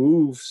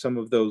move some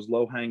of those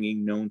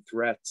low-hanging known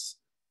threats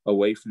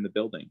away from the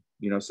building,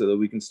 so that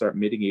we can start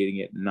mitigating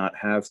it and not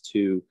have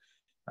to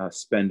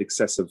spend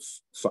excessive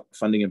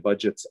funding and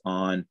budgets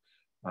on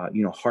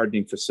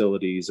hardening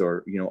facilities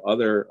or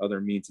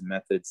other means and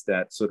methods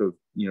that sort of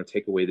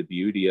take away the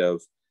beauty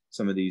of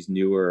some of these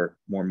newer,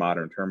 more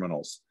modern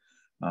terminals.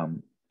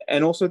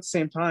 And also at the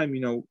same time,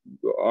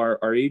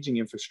 our aging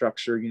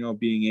infrastructure,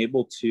 being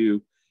able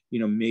to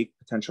make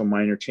potential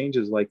minor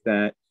changes like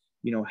that,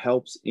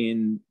 helps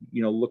in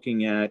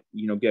looking at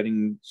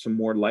getting some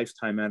more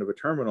lifetime out of a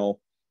terminal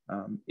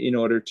in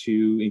order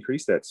to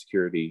increase that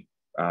security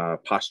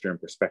posture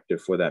and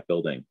perspective for that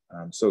building.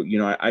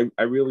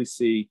 I really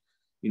see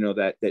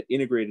that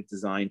integrated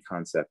design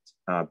concept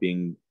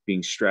being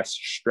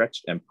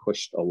stretched and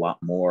pushed a lot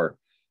more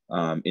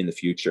in the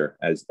future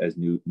as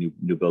new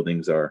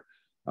buildings are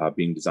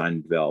being designed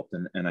and developed.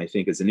 And I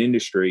think as an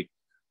industry,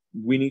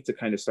 we need to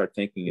kind of start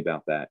thinking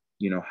about that.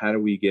 How do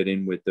we get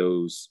in with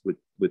those with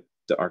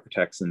the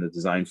architects and the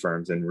design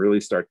firms and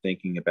really start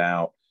thinking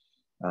about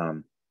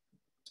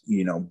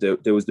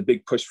there was the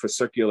big push for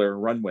circular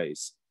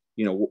runways.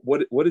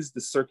 What is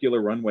the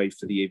circular runway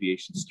for the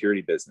aviation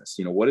security business?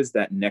 What is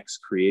that next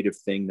creative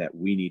thing that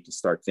we need to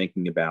start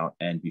thinking about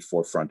and be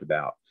forefront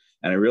about?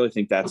 And I really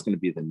think that's going to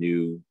be the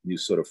new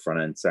sort of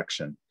front end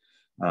section.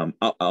 I'm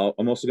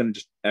also going to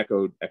just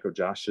echo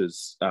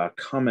Josh's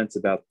comments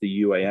about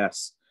the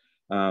UAS.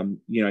 I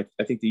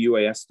think the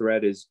UAS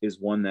threat is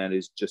one that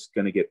is just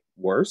going to get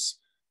worse,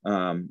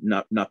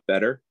 not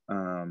better.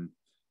 And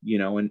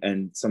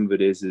some of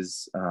it is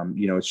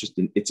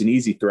it's an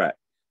easy threat.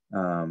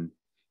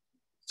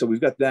 So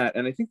we've got that,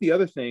 and I think the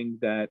other thing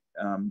that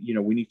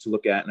we need to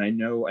look at, and I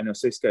know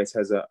Safe Skies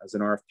has an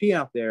RFP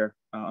out there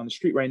on the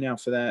street right now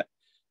for that,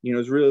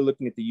 is really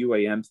looking at the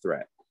UAM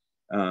threat.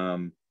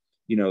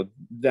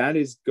 That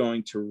is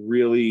going to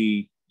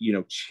really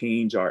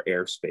change our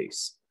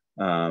airspace.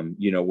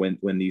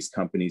 When these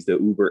companies, the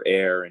Uber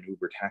Air and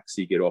Uber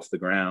Taxi, get off the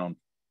ground,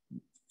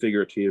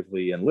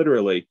 figuratively and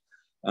literally,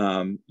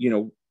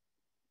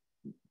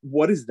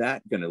 what is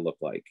that going to look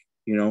like?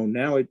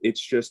 Now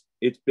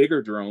it's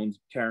bigger drones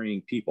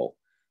carrying people.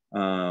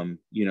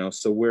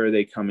 So where are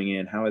they coming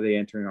in? How are they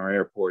entering our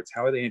airports?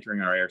 How are they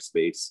entering our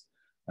airspace?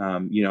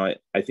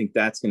 I think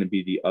that's going to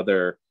be the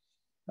other,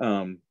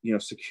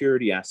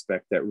 security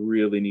aspect that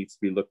really needs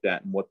to be looked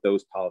at, and what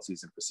those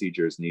policies and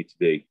procedures need to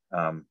be.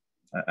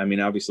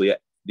 Obviously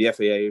the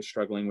FAA is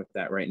struggling with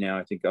that right now.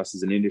 I think us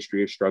as an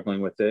industry are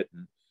struggling with it.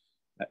 And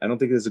I don't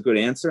think there's a good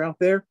answer out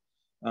there.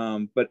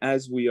 But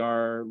as we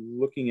are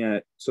looking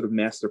at sort of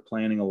master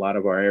planning a lot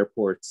of our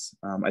airports,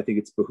 I think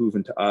it's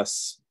behooving to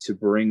us to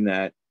bring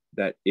that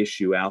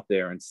issue out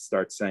there and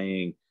start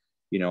saying,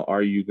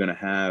 are you going to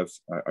have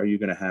a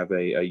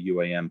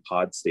UAM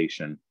pod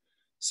station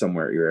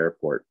somewhere at your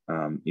airport?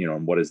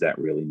 And what does that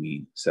really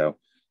mean? So,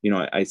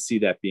 I see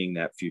that being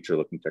that future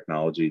looking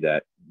technology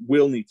that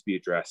will need to be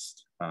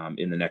addressed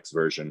in the next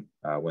version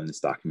when this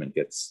document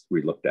gets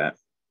relooked at.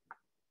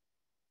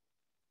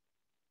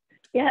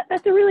 Yeah,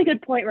 that's a really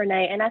good point,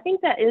 Renee. And I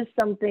think that is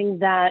something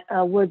that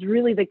was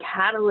really the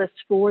catalyst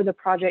for the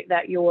project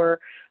that you're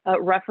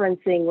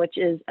referencing, which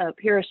is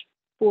Paris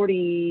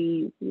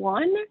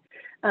 41,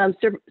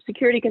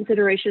 security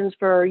considerations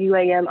for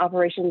UAM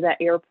operations at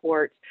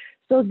airports.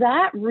 So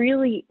that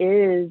really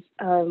is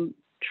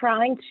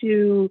trying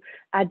to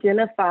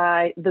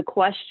identify the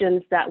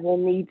questions that will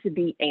need to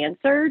be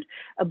answered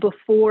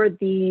before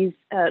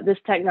this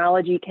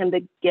technology can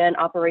begin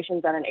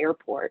operations at an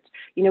airport.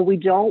 We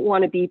don't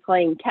want to be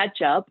playing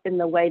catch up in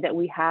the way that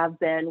we have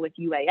been with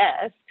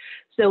UAS.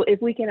 So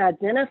if we can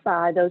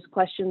identify those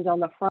questions on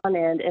the front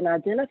end and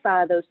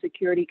identify those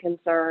security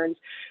concerns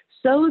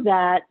so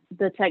that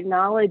the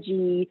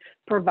technology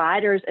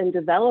providers and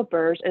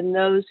developers and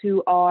those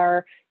who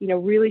are,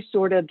 really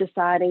sort of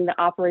deciding the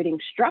operating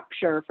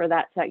structure for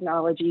that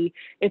technology,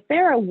 if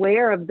they're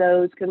aware of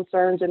those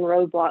concerns and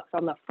roadblocks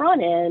on the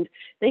front end,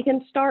 they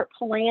can start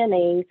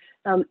planning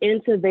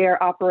into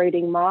their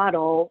operating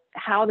model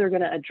how they're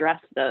going to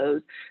address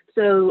those.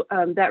 So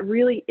that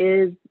really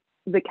is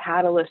the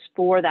catalyst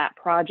for that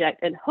project,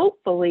 and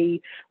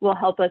hopefully will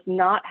help us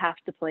not have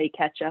to play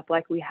catch up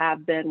like we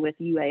have been with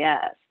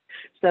UAS.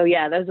 So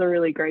yeah, that's a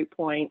really great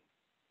point.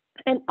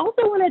 And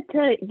also wanted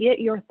to get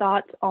your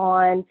thoughts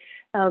on,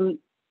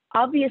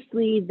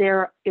 obviously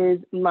there is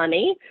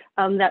money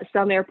that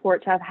some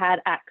airports have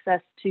had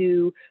access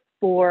to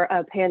for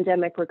a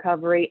pandemic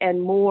recovery,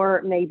 and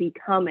more may be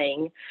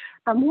coming.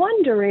 I'm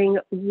wondering,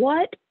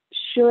 what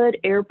should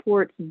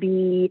airports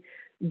be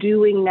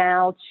doing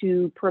now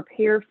to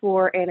prepare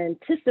for and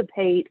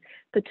anticipate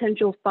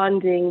potential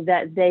funding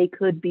that they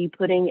could be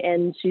putting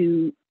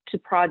into to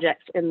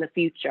projects in the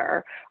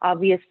future.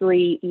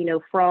 Obviously,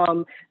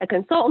 from a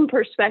consultant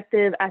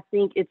perspective, I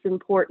think it's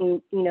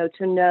important,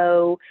 to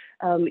know,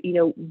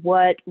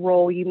 what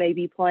role you may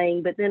be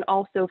playing, but then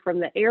also from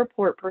the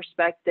airport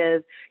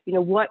perspective,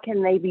 what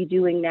can they be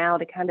doing now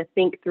to kind of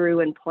think through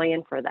and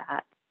plan for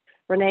that?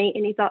 Renee,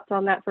 any thoughts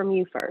on that from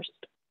you first?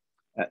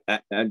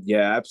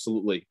 Yeah,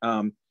 absolutely.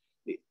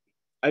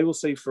 I will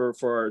say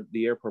for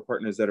the airport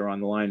partners that are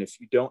on the line, if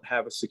you don't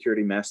have a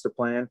security master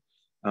plan,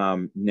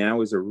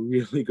 now is a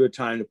really good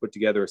time to put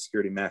together a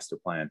security master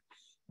plan.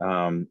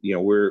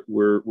 We're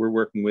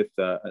working with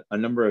a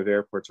number of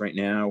airports right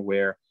now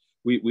where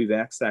we've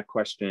asked that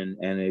question,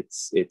 and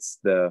it's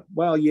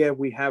well, yeah,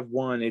 we have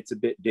one. It's a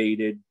bit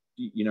dated.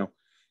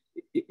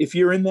 If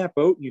you're in that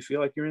boat and you feel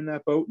like you're in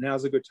that boat,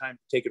 now's a good time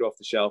to take it off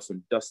the shelf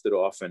and dust it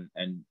off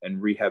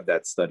and rehab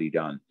that study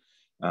done.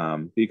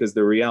 Because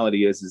the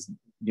reality is,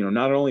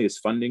 not only is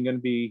funding going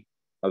to be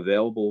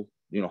available,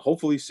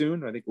 hopefully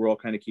soon. I think we're all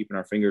kind of keeping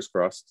our fingers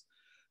crossed.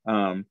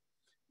 I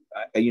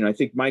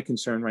think my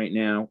concern right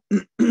now,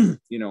 and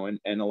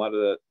a lot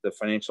of the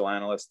financial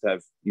analysts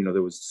have,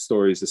 there was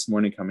stories this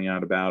morning coming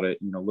out about it,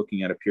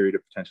 looking at a period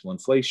of potential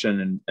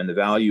inflation and the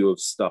value of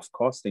stuff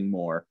costing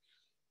more.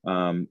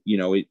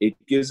 It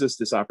gives us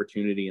this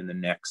opportunity in the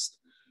next,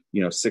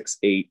 6,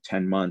 8,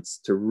 10 months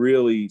to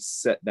really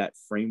set that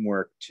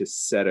framework to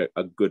set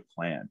a good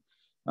plan.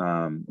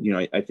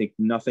 I think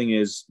nothing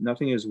is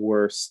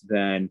worse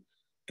than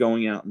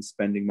going out and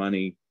spending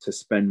money to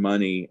spend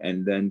money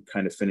and then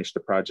kind of finish the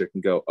project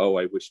and go, oh,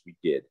 I wish we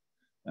did.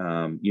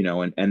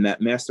 And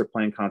that master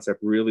plan concept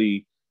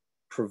really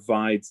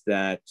provides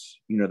that,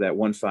 that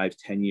 1, 5,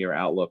 10-year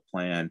outlook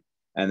plan,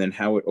 and then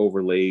how it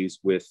overlays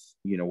with,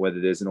 whether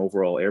there's an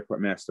overall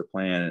airport master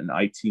plan, an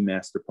IT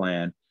master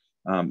plan,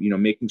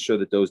 making sure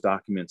that those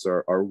documents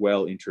are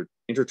well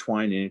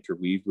intertwined and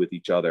interweaved with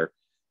each other,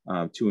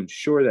 to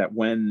ensure that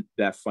when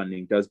that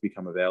funding does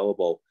become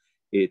available,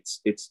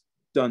 it's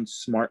done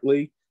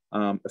smartly,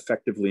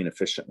 effectively, and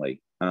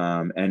efficiently,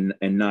 and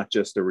not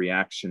just a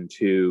reaction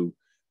to,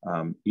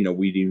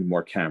 we need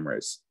more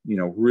cameras.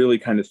 Really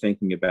kind of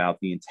thinking about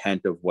the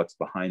intent of what's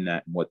behind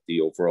that and what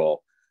the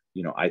overall,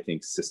 I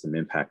think system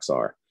impacts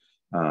are.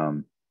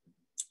 I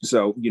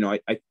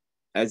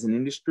as an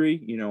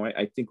industry,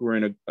 I think we're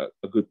in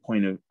a good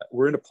point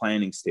we're in a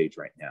planning stage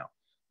right now.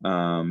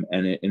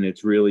 And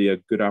it's really a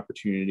good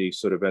opportunity,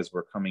 sort of as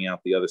we're coming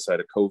out the other side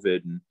of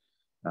COVID and,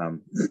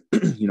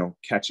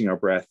 catching our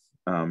breath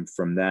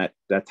from that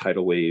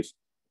tidal wave,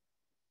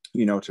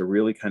 to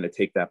really kind of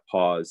take that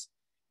pause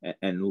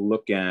and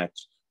look at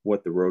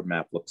what the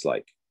roadmap looks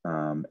like.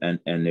 And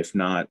if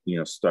not,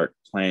 start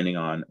planning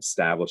on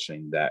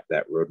establishing that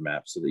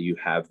roadmap so that you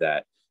have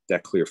that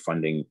clear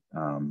funding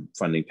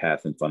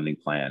path and funding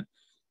plan.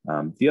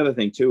 The other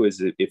thing too is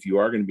that if you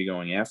are going to be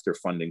going after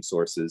funding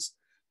sources,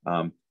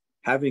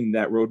 having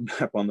that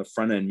roadmap on the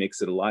front end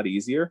makes it a lot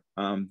easier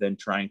than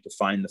trying to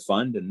find the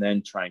fund and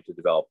then trying to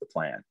develop the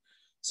plan.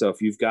 So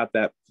if you've got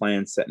that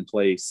plan set in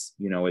place,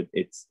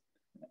 it's,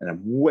 and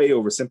I'm way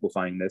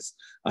oversimplifying this,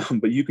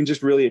 but you can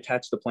just really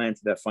attach the plan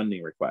to that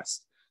funding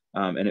request.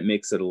 And it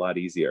makes it a lot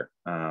easier,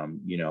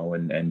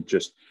 and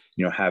just,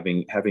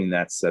 having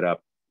that set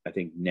up, I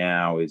think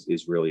now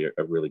is really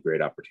a really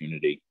great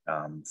opportunity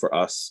for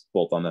us,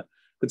 both on the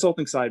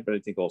consulting side, but I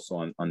think also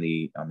on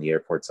the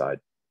airport side.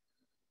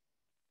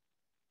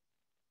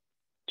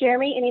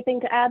 Jeremy,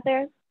 anything to add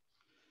there?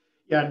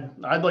 Yeah,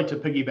 I'd like to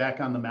piggyback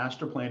on the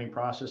master planning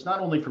process, not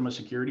only from a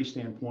security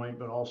standpoint,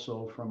 but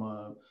also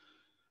from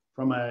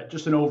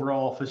just an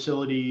overall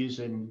facilities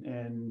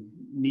and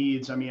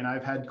needs. I mean,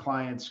 I've had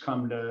clients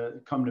come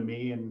to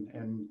me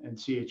and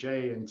CHA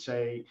and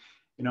say,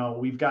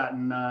 we've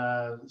gotten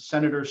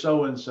Senator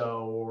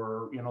so-and-so,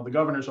 or, the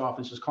governor's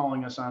office is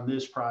calling us on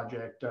this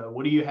project.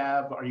 What do you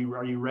have? Are you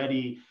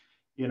ready?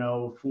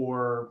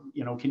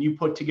 Can you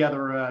put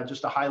together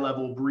just a high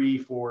level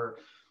brief,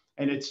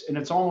 and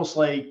it's almost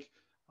like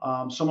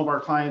some of our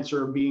clients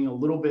are being a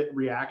little bit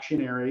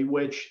reactionary,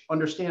 which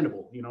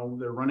understandable.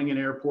 They're running an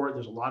airport.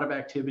 There's a lot of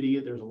activity.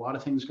 There's a lot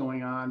of things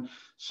going on.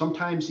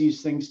 Sometimes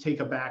these things take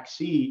a back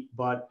seat,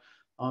 but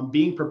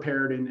being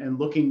prepared and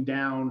looking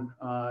down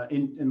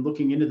and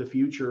looking into the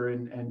future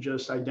and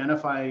just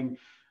identifying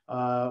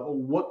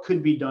what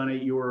could be done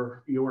at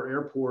your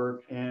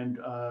airport, and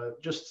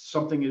just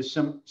something as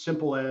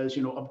simple as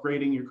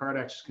upgrading your card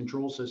access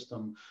control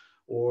system,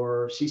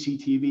 or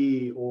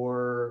CCTV,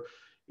 or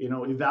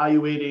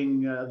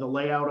evaluating the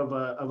layout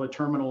of a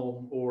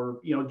terminal, or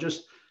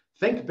just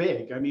think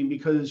big. I mean,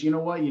 because you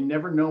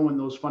never know when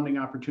those funding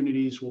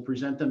opportunities will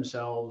present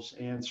themselves.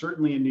 And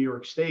certainly in New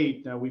York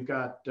State, we've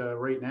got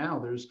right now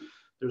there's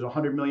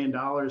 $100 million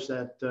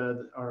that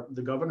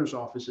the governor's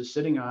office is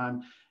sitting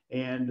on,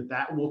 and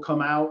that will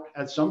come out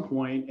at some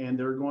point, and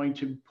they're going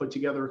to put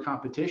together a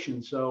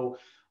competition. So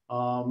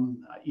I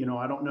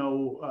don't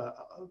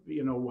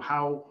know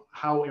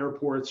how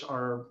airports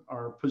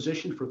are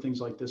positioned for things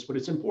like this, but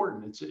it's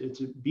important. It's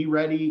be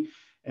ready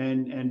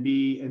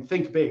and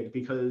think big,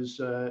 because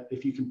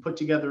if you can put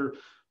together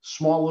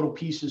small little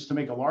pieces to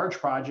make a large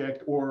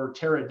project, or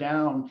tear it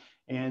down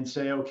and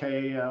say,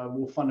 okay,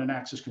 we'll fund an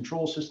access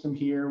control system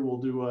here. We'll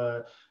do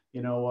a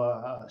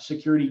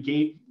security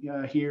gate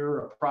here,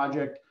 a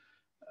project.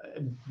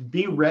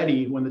 Be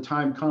ready when the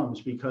time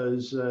comes,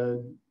 because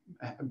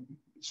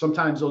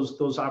sometimes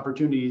those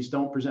opportunities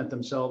don't present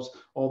themselves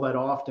all that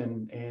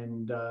often,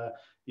 and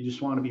you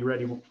just want to be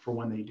ready for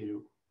when they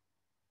do.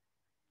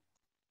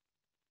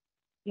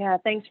 Yeah,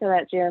 thanks for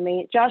that,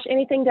 Jeremy. Josh,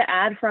 anything to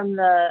add from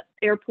the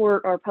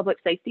airport or public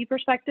safety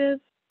perspective?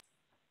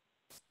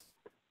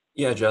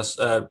 Yeah, Jess,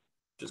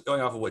 just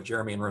going off of what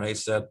Jeremy and Renee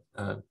said,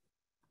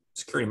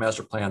 security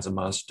master plan's a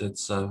must.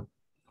 It's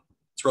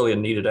really a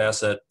needed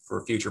asset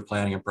for future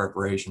planning and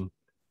preparation.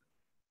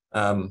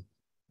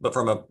 But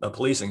from a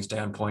policing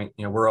standpoint,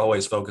 we're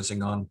always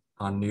focusing on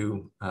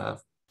new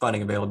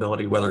funding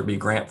availability, whether it be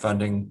grant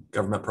funding,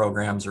 government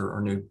programs,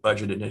 or new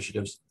budget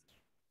initiatives.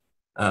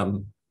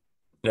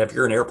 If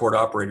you're an airport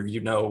operator, you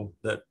know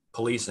that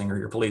policing or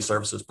your police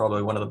service is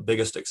probably one of the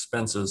biggest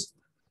expenses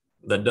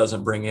that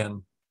doesn't bring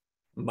in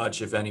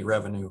much, if any,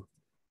 revenue.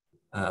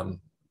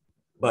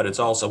 But it's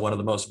also one of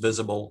the most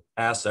visible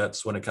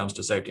assets when it comes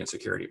to safety and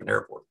security of an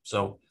airport.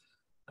 So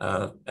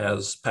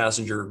as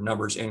passenger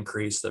numbers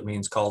increase, that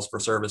means calls for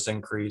service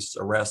increase,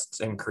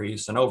 arrests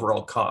increase, and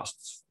overall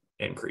costs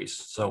increase.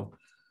 So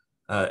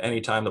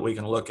anytime that we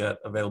can look at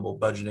available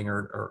budgeting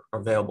or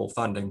available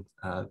funding,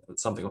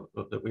 it's something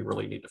that we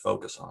really need to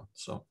focus on.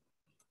 So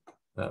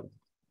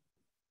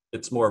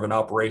it's more of an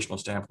operational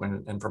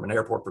standpoint, and from an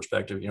airport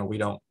perspective, we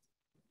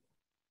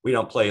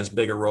don't play as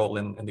big a role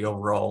in the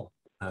overall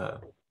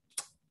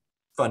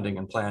funding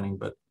and planning,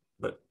 but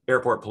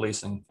airport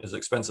policing, as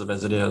expensive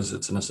as it is,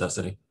 it's a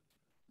necessity.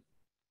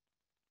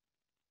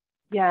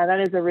 Yeah, that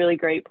is a really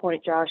great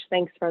point, Josh.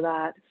 Thanks for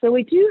that. So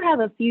we do have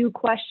a few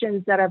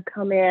questions that have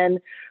come in.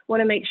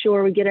 Want to make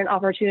sure we get an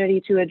opportunity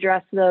to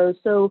address those.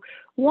 So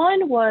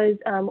one was,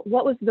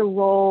 what was the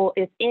role,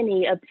 if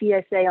any, of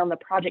TSA on the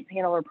project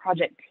panel or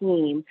project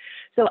team?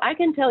 So I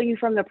can tell you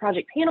from the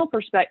project panel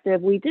perspective,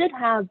 we did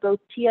have both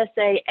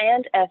TSA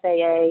and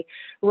FAA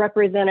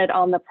represented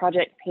on the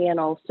project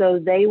panel. So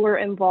they were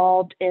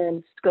involved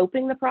in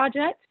scoping the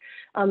project,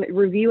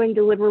 reviewing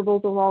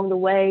deliverables along the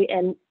way,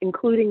 and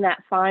including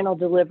that final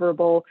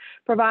deliverable,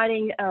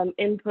 providing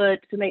input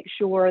to make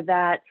sure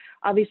that,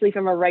 obviously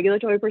from a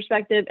regulatory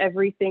perspective,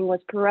 everything was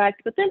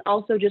correct, but then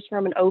also just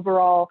from an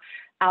overall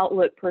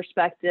outlook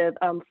perspective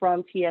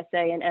from TSA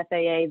and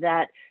FAA,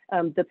 that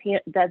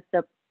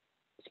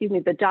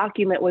the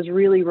document was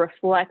really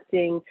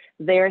reflecting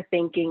their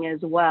thinking as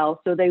well.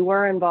 So they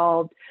were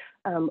involved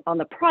on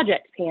the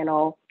project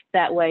panel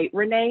that way.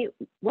 Renee,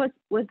 was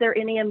there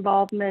any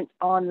involvement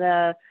on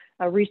the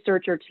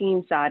research or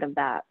team side of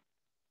that?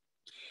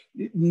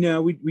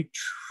 No, we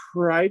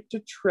tried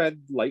to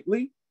tread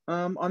lightly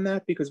on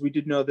that, because we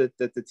did know that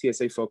the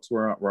TSA folks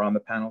were on the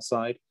panel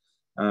side.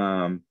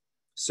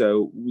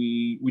 So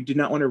we did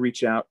not want to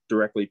reach out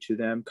directly to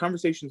them.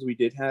 Conversations we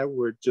did have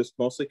were just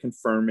mostly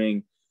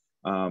confirming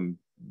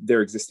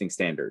their existing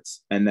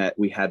standards, and that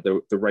we had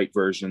the right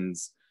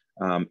versions.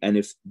 And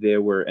if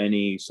there were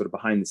any sort of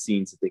behind the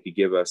scenes that they could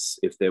give us,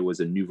 if there was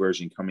a new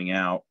version coming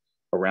out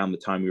around the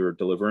time we were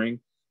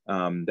delivering,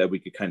 that we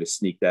could kind of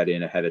sneak that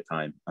in ahead of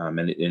time.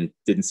 And it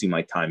didn't seem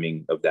like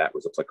timing of that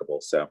was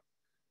applicable. So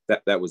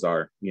that was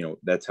our,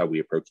 that's how we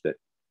approached it.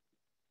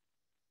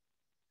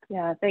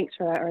 Yeah, thanks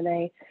for that,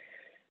 Renee.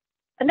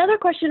 Another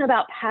question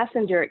about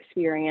passenger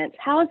experience.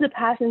 How is the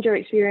passenger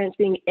experience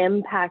being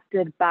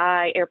impacted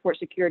by airport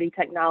security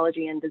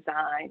technology and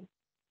design?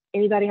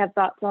 Anybody have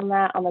thoughts on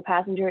that, on the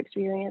passenger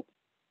experience?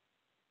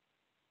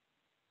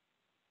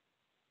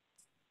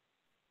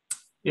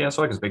 Yeah,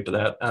 so I can speak to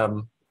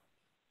that.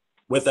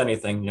 With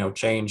anything,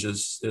 change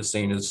is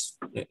seen as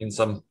in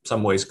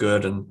some ways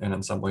good and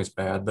in some ways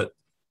bad. But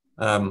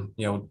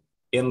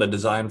in the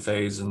design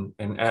phase and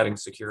adding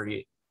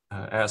security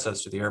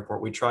assets to the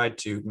airport, we tried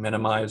to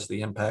minimize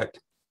the impact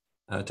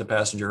to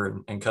passenger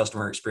and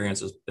customer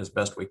experience as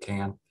best we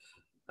can,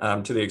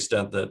 to the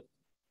extent that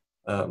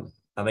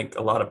I think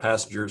a lot of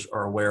passengers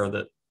are aware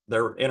that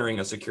they're entering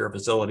a secure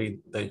facility.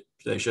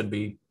 They should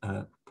be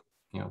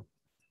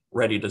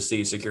ready to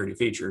see security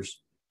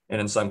features, and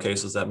in some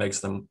cases that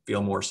makes them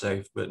feel more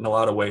safe. But in a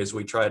lot of ways,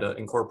 we try to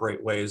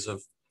incorporate ways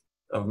of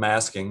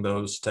masking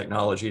those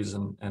technologies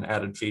and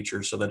added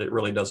features so that it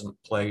really doesn't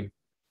play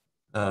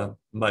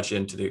much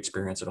into the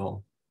experience at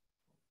all.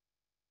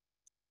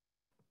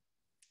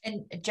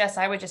 And Jess,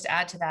 I would just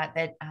add to that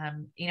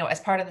as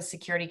part of the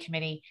security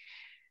committee,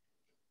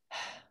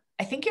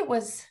 I think it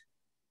was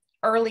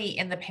early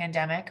in the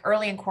pandemic,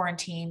 early in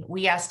quarantine,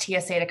 we asked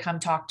TSA to come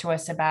talk to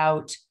us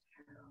about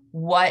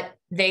what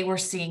they were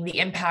seeing, the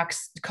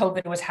impacts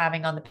COVID was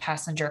having on the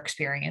passenger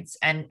experience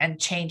and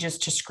changes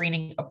to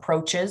screening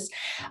approaches.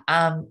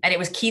 And it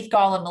was Keith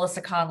Gall and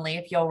Melissa Connolly,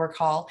 if you'll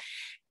recall.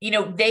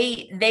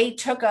 They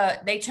took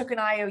an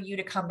IOU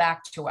to come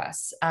back to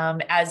us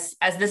as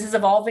this is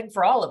evolving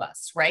for all of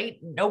us, right?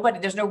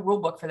 There's no rule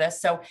book for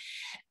this. So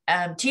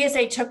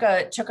TSA took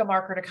a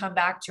marker to come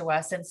back to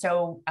us. And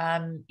so,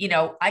 you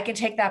know, I can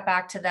take that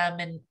back to them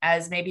and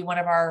as maybe one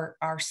of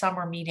our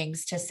summer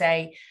meetings to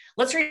say,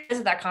 let's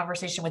revisit that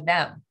conversation with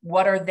them.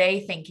 What are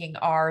they thinking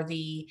are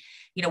the,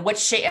 you know,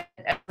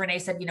 Renee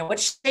said, you know, what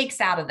shakes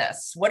out of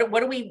this? What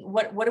do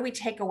we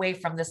take away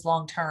from this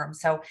long term?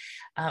 So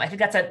I think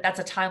that's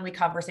a timely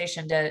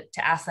conversation to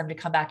ask them to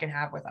come back and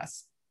have with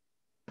us.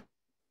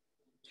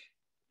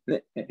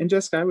 And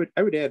Jessica,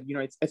 I would add, you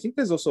know, I think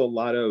there's also a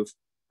lot of,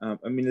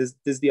 I mean,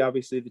 there's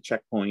obviously the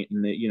checkpoint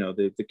and the, you know,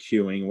 the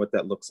queuing, what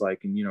that looks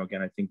like. And, you know,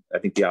 again, I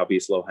think the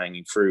obvious low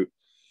hanging fruit.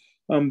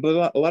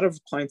 But a lot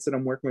of clients that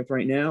I'm working with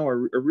right now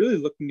are really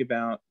looking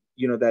about,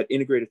 you know, that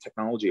integrated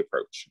technology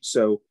approach.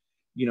 So,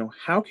 you know,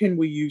 how can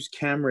we use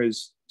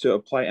cameras to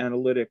apply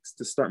analytics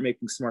to start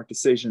making smart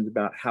decisions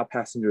about how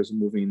passengers are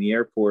moving in the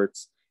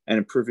airports and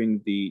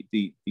improving the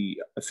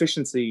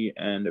efficiency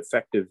and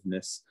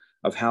effectiveness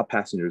of how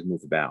passengers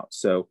move about.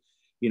 So,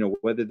 you know,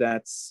 whether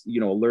that's,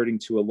 you know, alerting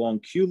to a long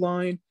queue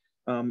line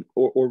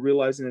or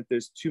realizing that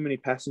there's too many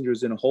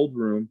passengers in a hold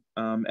room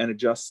and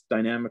adjust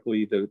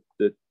dynamically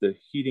the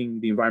heating,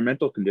 the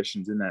environmental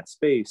conditions in that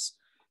space.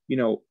 You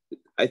know,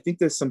 I think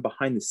there's some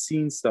behind the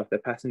scenes stuff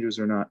that passengers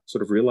are not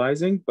sort of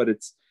realizing, but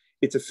it's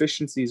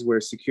efficiencies where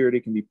security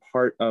can be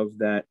part of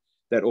that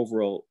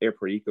overall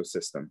airport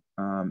ecosystem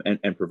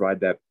and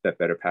provide that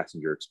better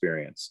passenger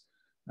experience.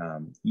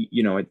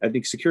 You know, I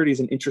think security is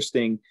an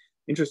interesting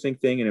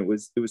thing, and it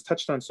was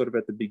touched on sort of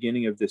at the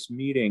beginning of this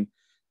meeting.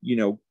 You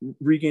know,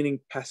 regaining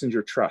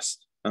passenger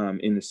trust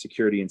in the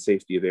security and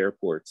safety of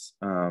airports.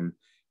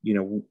 You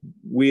know,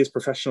 we as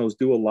professionals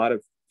do a lot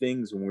of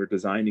things when we're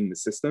designing the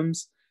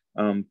systems,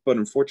 but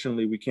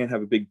unfortunately, we can't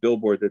have a big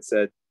billboard that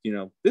said, you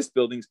know, this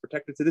building is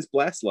protected to this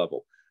blast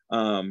level.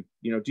 You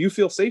know, do you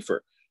feel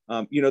safer?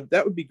 You know,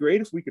 that would be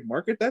great if we could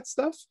market that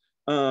stuff.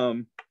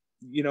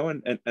 You know,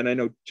 and I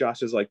know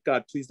Josh is like,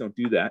 God, please don't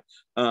do that.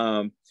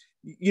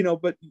 You know,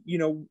 but you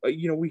know,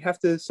 we have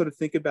to sort of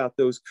think about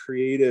those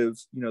creative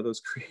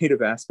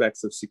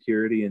aspects of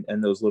security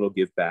and those little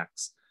give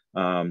backs,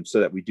 so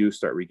that we do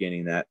start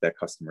regaining that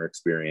customer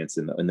experience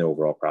in the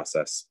overall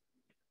process.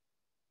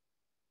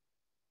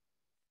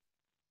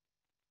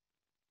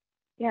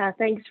 Yeah,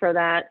 thanks for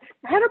that.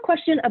 I have a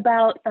question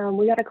about,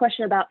 we got a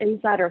question about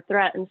insider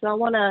threat. And so I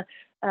want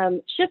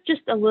to shift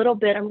just a little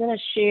bit. I'm going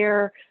to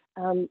share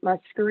my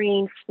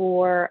screen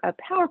for a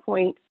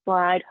PowerPoint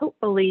slide.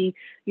 Hopefully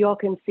you all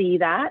can see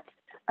that.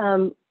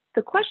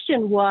 The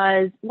question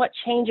was, what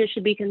changes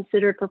should be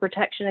considered for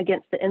protection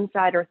against the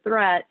insider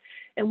threat?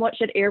 And what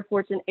should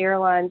airports and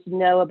airlines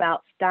know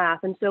about staff?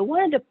 And so I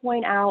wanted to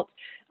point out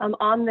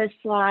on this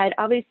slide,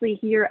 obviously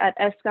here at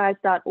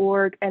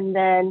sguys.org and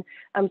then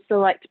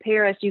select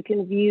Paris, you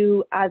can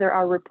view either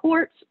our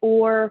reports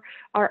or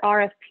our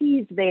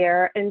RFPs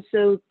there. And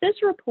so this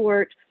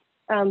report,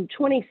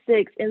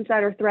 26,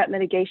 Insider Threat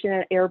Mitigation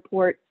at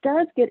Airport,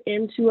 does get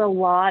into a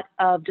lot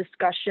of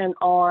discussion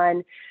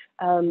on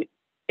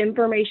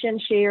information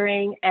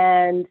sharing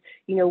and,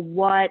 you know,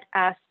 what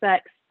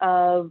aspects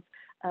of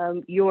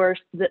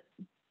the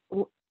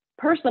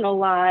personal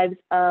lives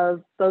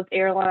of both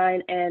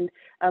airline and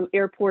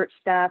airport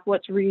staff,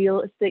 what's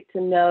realistic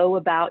to know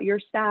about your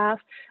staff,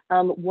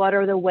 what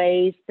are the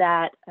ways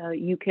that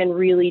you can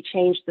really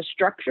change the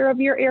structure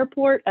of your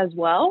airport as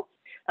well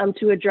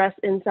to address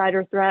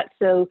insider threats.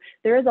 So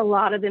there is a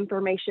lot of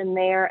information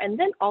there. And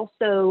then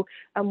also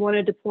I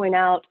wanted to point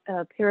out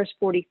Paris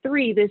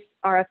 43, this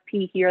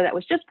RFP here that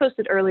was just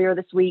posted earlier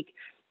this week,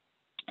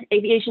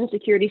 aviation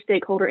security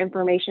stakeholder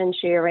information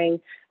sharing.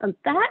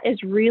 That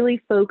is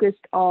really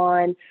focused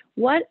on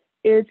what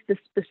is the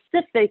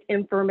specific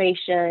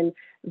information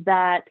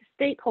that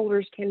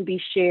stakeholders can be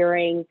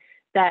sharing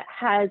that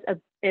has an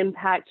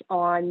impact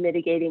on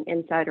mitigating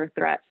insider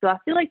threats. So I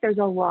feel like there's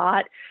a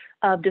lot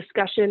of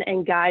discussion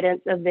and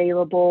guidance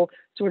available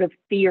sort of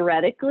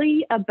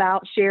theoretically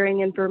about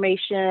sharing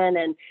information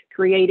and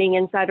creating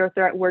insider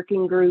threat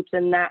working groups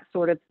and that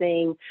sort of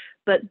thing.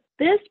 But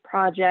this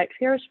project,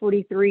 Paris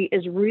 43,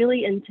 is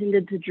really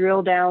intended to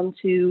drill down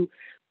to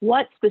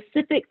what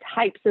specific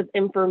types of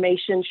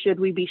information should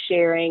we be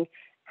sharing,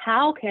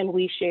 how can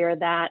we share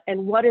that,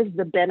 and what is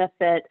the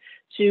benefit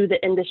to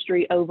the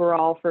industry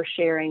overall for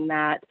sharing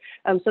that.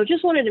 So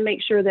just wanted to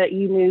make sure that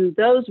you knew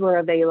those were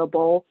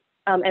available.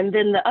 And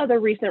then the other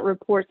recent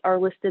reports are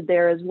listed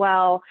there as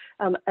well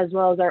as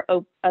our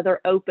other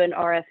open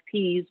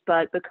RFPs.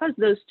 But because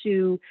those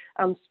two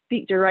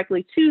speak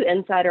directly to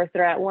insider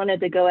threat, wanted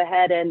to go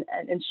ahead and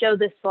show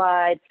this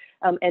slide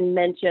and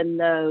mention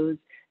those.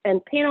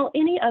 And panel,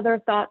 any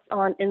other thoughts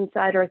on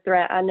insider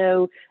threat? I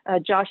know,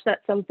 Josh,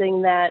 that's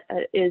something that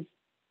is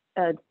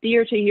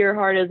dear to your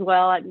heart as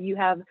well. You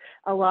have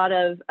a lot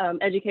of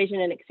education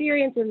and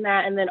experience in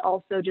that, and then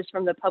also just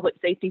from the public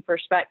safety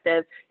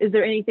perspective, is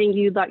there anything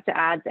you'd like to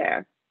add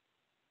there?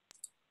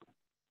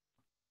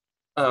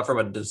 From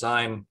a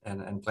design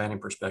and planning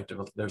perspective,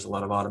 there's a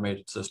lot of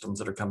automated systems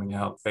that are coming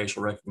out,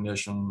 facial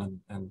recognition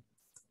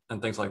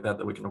and things like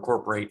that we can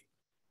incorporate,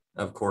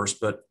 of course.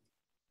 But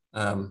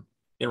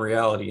in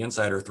reality,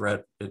 insider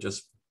threat, it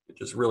it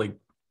just really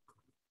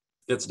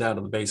gets down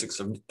to the basics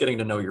of getting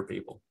to know your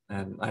people.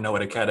 And I know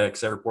at a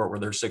CADX airport where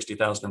there's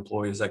 60,000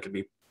 employees, that could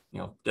be,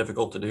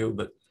 difficult to do,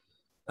 but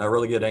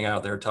really getting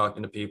out there,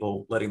 talking to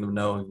people, letting them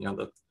know,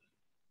 the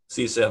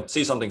see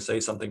something, say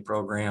something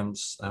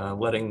programs,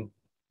 letting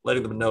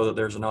them know that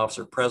there's an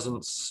officer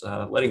presence,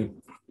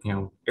 letting,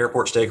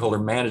 airport stakeholder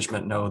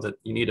management know that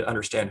you need to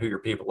understand who your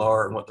people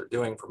are and what they're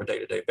doing from a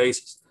day-to-day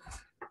basis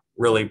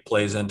really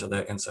plays into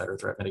the insider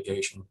threat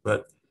mitigation.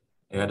 But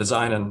yeah,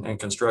 design and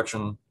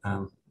construction,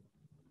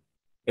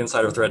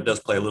 insider threat does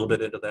play a little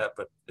bit into that,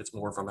 but it's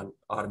more from an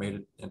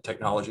automated and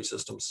technology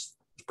systems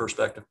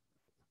perspective.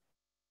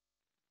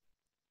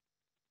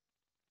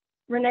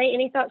 Renee,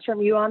 any thoughts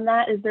from you on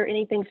that? Is there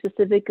anything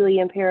specifically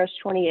in Paris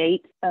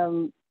 28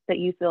 that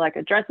you feel like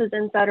addresses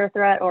insider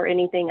threat, or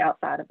anything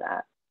outside of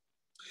that?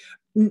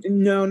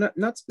 No,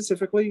 not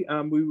specifically.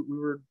 We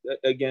were,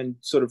 again,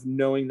 sort of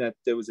knowing that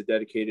there was a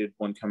dedicated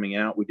one coming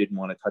out. We didn't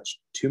want to touch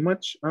too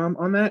much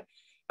on that.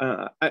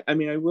 I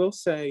mean, I will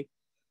say,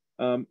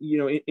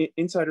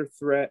 insider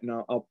threat, and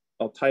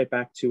I'll tie it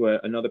back to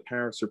another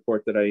Paris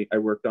report that I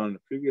worked on in a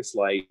previous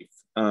life.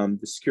 The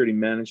security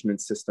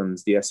management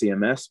systems, the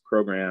SEMS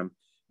program,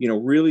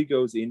 really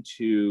goes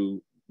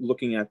into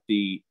looking at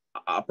the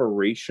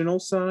operational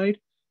side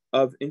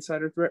of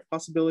insider threat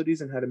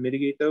possibilities and how to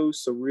mitigate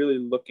those. So really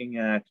looking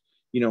at,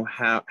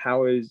 how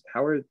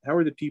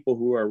are the people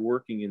who are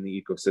working in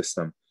the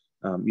ecosystem,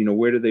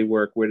 where do they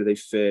work, where do they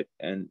fit,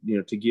 and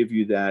to give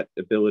you that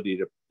ability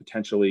to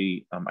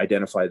potentially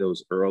identify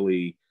those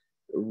early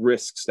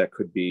risks that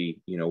could be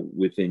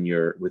within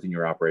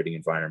your operating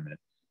environment.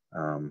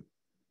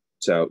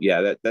 So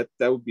yeah, that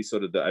would be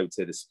sort of I would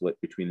say the split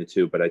between the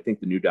two, but I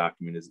think the new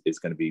document is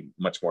going to be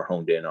much more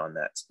honed in on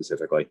that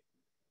specifically.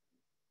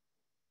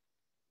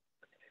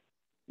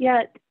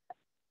 Yeah,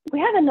 we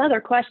have another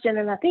question,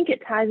 and I think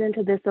it ties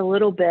into this a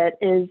little bit,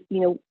 is,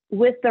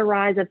 with the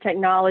rise of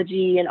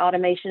technology and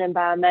automation and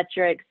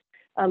biometrics,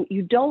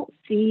 you don't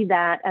see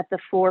that at the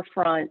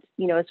forefront,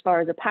 as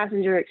far as a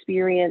passenger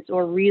experience,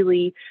 or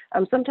really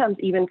sometimes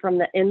even from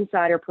the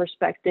insider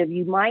perspective,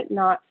 you might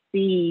not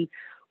see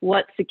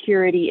what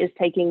security is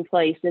taking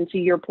place. And to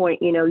your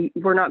point,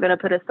 we're not going to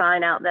put a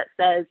sign out that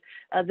says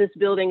this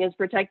building is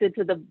protected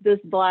to this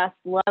blast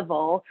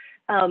level.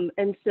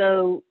 And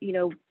so,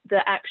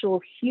 the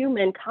actual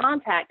human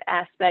contact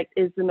aspect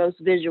is the most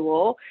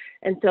visual.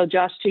 And so,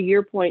 Josh, to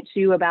your point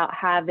too about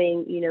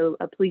having,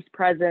 a police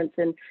presence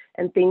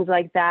and things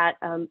like that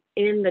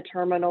in the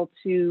terminal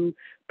to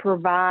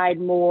provide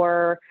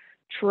more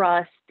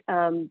trust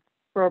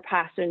for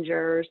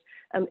passengers.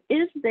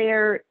 Is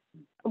there,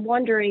 I'm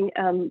wondering,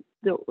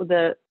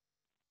 the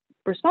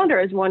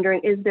responder is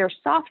wondering, is there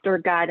softer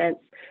guidance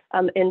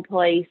in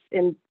place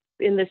in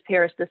this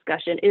Paris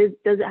discussion?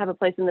 Does it have a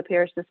place in the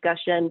Paris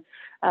discussion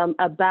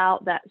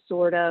about that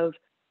sort of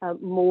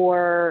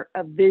more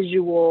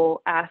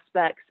visual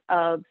aspects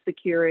of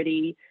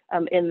security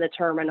in the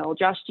terminal?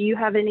 Josh, do you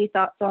have any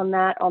thoughts on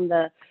that, on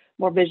the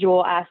more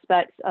visual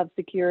aspects of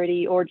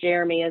security, or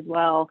Jeremy as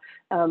well,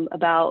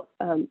 about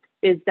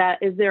is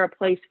there a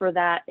place for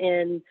that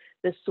in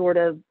this sort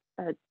of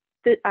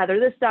either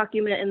this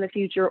document in the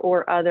future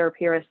or other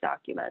Paris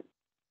documents?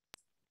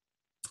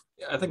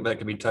 Yeah, I think that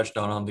could be touched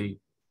on the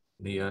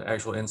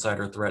actual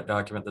insider threat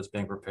document that's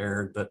being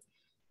prepared, but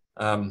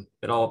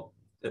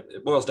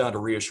it boils down to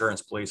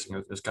reassurance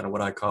policing is kind of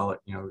what I call it.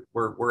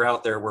 We're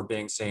out there, we're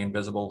being seen,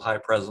 visible, high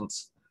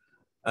presence.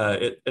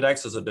 It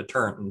acts as a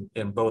deterrent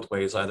in both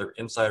ways, either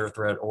insider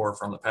threat or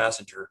from the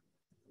passenger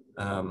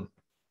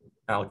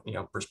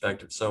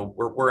perspective. So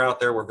we're out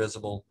there, we're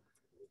visible,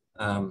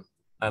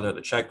 either at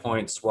the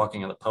checkpoints,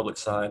 walking on the public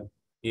side,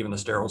 even the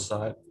sterile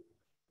side.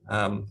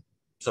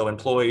 So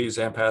employees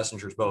and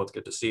passengers both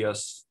get to see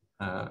us,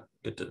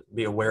 get to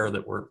be aware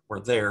that we're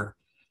there.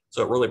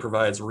 So it really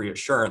provides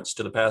reassurance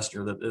to the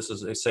passenger that this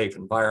is a safe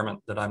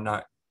environment, that I'm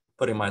not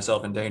putting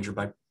myself in danger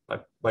by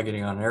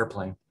getting on an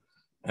airplane.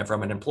 And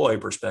from an employee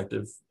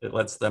perspective, it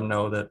lets them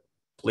know that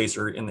police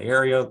are in the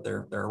area,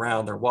 they're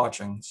around, they're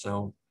watching.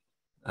 So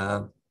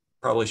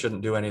probably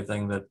shouldn't do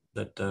anything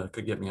that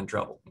could get me in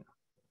trouble.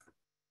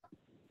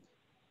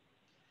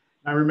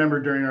 I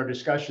remember during our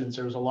discussions,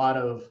 there was a lot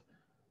of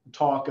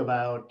talk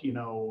about,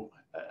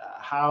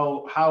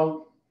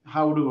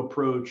 how to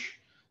approach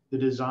the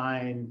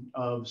design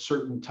of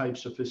certain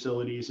types of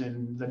facilities,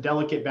 and the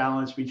delicate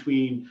balance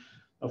between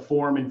a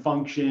form and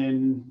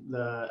function,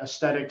 the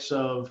aesthetics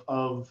of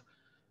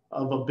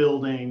a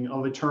building,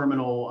 of a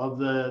terminal, of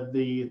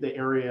the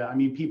area. I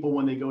mean, people,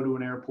 when they go to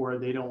an airport,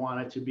 they don't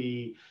want it to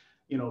be,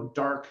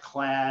 dark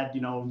clad,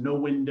 no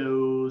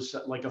windows,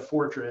 like a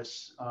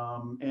fortress.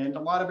 And a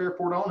lot of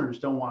airport owners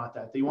don't want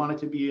that. They want it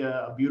to be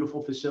a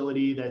beautiful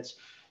facility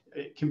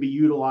it can be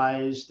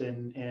utilized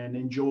and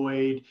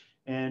enjoyed,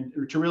 and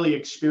to really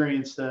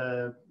experience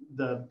the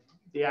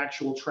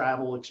actual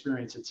travel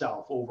experience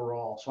itself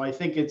overall. So I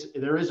think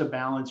there is a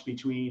balance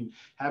between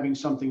having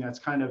something that's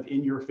kind of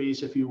in your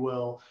face, if you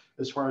will,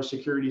 as far as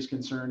security is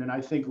concerned. And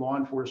I think law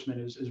enforcement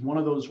is one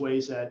of those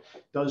ways that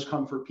does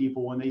comfort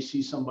people when they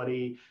see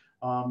somebody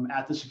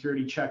at the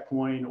security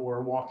checkpoint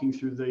or walking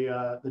through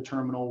the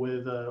terminal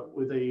with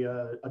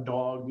a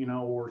dog, you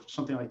know, or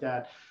something like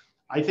that.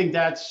 I think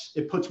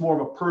it puts more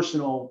of a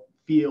personal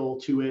feel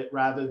to it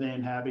rather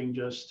than having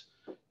just,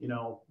 you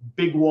know,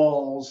 big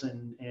walls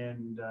and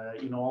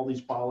you know, all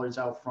these bollards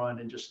out front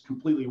and just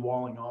completely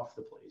walling off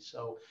the place.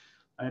 So,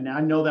 and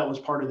I know that was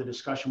part of the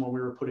discussion when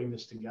we were putting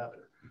this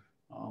together,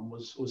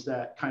 was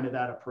that kind of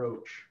that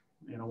approach,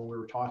 you know, when we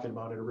were talking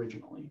about it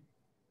originally.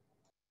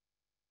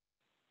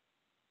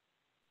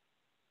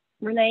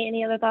 Renee,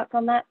 any other thoughts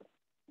on that?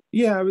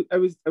 Yeah, I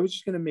was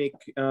just going to make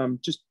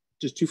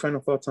just two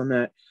final thoughts on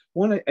that.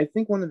 One, I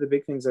think one of the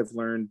big things I've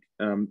learned,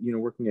 you know,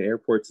 working at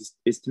airports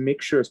is to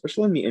make sure,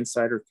 especially in the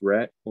insider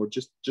threat or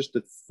just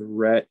the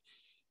threat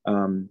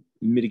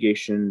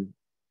mitigation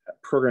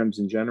programs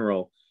in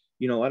general.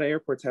 You know, a lot of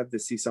airports have the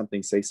see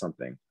something, say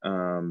something,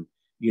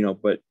 you know,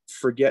 but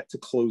forget to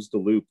close the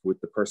loop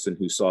with the person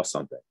who saw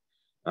something.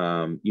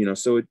 You know,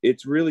 so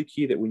it's really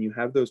key that when you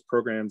have those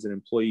programs and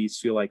employees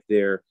feel like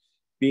they're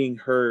being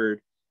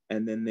heard,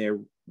 and then they're,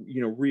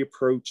 you know,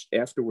 reapproached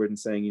afterward and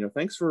saying, you know,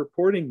 thanks for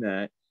reporting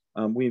that.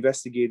 We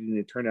investigated and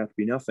it turned out to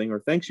be nothing, or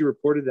thanks, you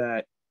reported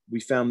that, we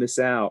found this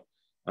out.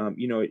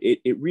 You know,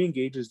 it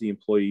re-engages the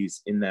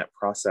employees in that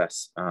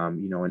process,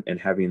 you know, and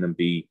having them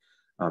be,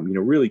 you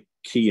know, really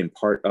key and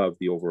part of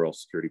the overall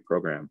security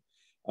program.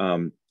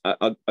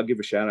 I'll give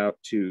a shout out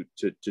to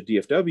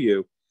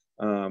DFW.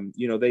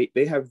 You know,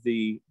 they have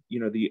the, you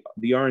know,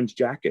 the orange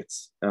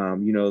jackets.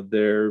 You know,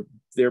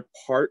 they're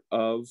part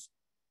of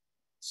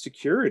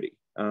security.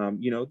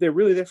 You know, they're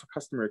really there for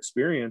customer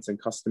experience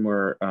and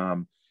customer,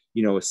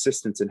 you know,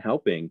 assistance and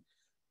helping.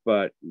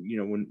 But, you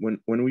know,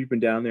 when we've been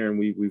down there and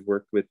we've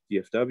worked with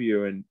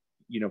DFW, and,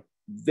 you know,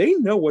 they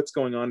know what's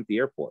going on at the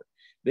airport.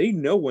 They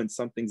know when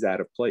something's out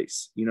of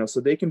place, you know,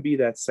 so they can be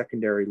that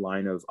secondary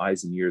line of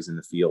eyes and ears in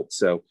the field.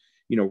 So,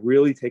 you know,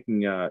 really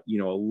taking you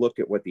know, a look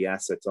at what the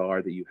assets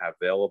are that you have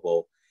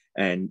available,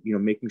 and, you know,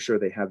 making sure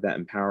they have that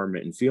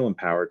empowerment and feel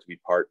empowered to be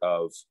part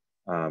of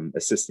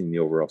assisting the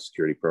overall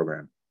security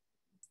program.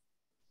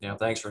 Yeah,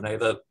 thanks, Renee.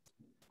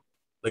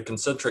 The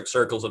concentric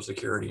circles of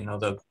security, you know,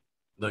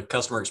 the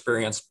customer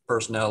experience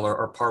personnel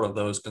are part of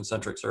those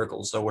concentric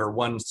circles. So where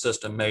one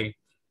system may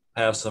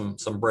have some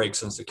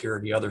breaks in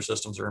security, other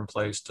systems are in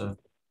place to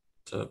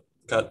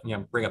cut, you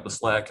know, bring up the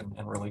slack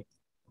and really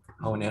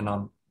hone in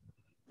on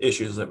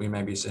issues that we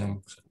may be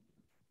seeing.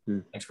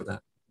 So, thanks for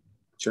that.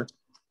 Sure.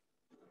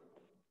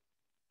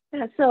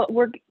 Yeah, so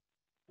we're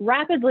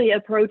rapidly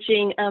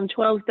approaching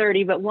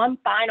 12:30, but one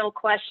final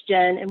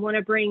question, and want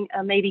to bring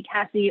maybe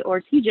Cassie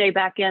or TJ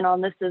back in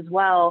on this as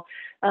well.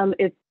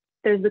 If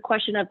there's the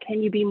question of,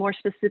 can you be more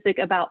specific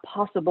about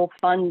possible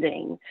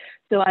funding?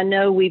 So I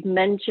know we've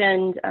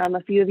mentioned,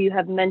 a few of you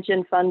have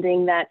mentioned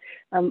funding that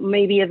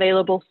may be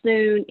available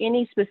soon.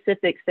 Any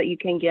specifics that you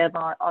can give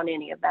on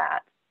any of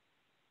that?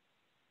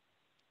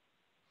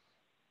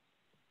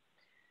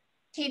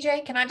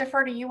 TJ, can I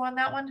defer to you on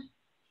that one?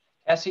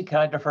 Cassie, can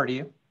I defer to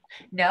you?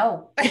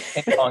 No.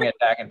 Ping-pong it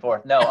back and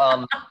forth.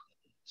 No.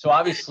 So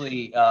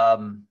obviously,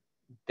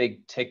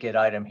 big ticket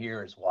item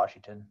here is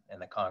Washington and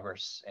the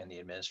Congress and the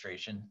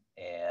administration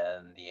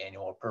and the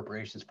annual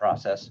appropriations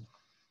process.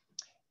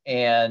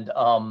 And,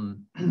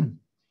 you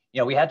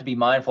know, we had to be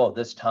mindful at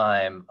this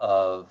time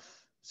of,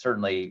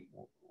 certainly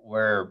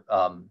we're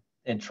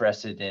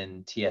interested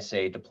in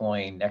TSA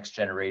deploying next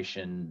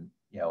generation,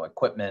 you know,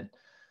 equipment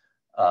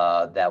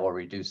that will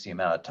reduce the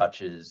amount of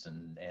touches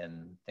and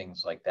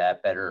things like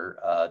that,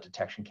 better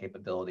detection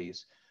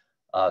capabilities.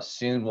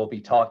 Soon we'll be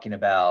talking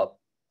about,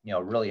 you know,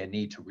 really a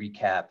need to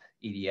recap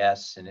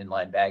EDS and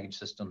inline baggage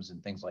systems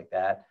and things like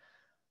that.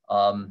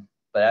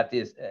 But at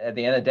the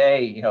end of the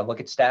day, you know, look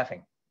at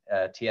staffing.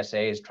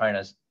 TSA is trying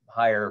to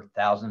hire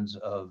thousands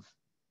of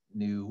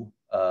new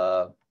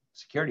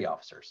security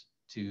officers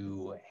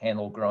to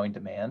handle growing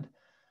demand.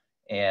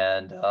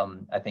 And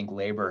I think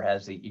labor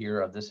has the ear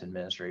of this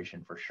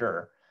administration for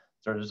sure.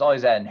 So there's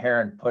always that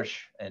inherent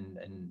push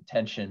and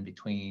tension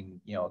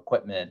between, you know,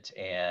 equipment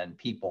and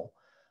people.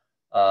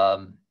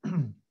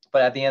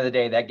 But at the end of the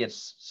day, that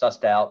gets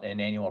sussed out in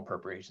annual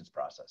appropriations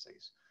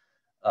processes.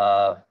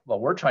 What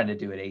we're trying to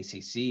do at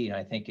ACC, and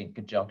I think in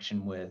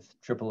conjunction with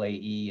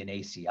AAAE and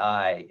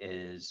ACI,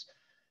 is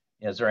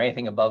there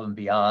anything above and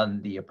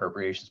beyond the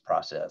appropriations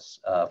process?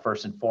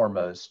 First and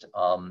foremost,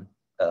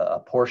 a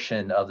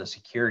portion of the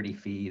security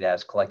fee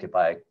that's collected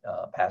by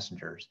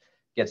passengers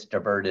gets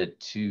diverted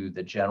to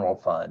the general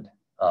fund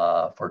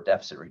for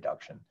deficit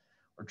reduction.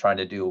 We're trying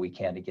to do what we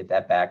can to get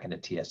that back into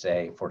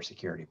TSA for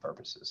security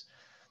purposes.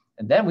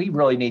 And then we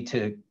really need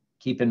to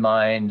keep in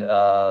mind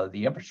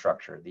the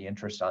infrastructure, the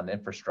interest on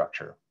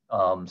infrastructure.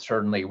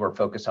 Certainly we're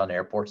focused on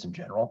airports in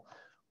general.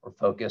 We're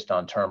focused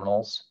on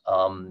terminals.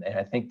 And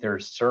I think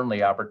there's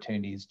certainly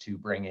opportunities to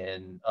bring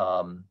in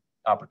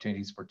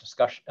opportunities for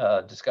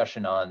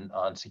discussion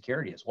on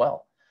security as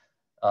well.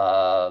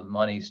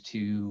 Monies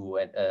to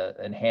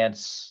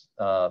enhance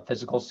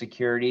physical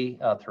security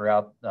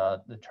throughout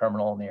the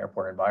terminal and the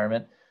airport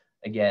environment.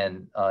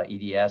 Again,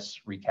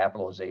 EDS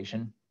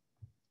recapitalization.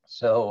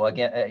 So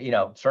again, you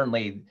know,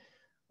 certainly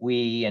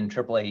we and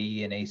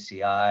AAAE and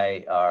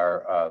ACI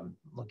are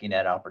looking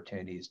at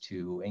opportunities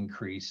to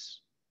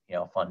increase,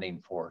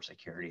 funding for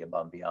security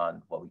above and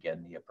beyond what we get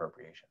in the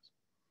appropriations.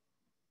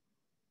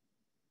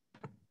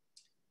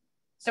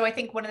 So I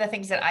think one of the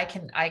things that I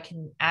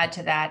can add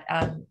to that,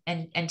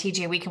 and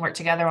TJ, we can work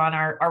together on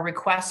our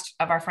request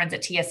of our friends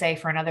at TSA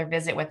for another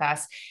visit with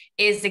us,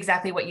 is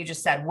exactly what you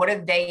just said. What are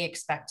they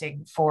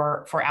expecting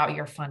for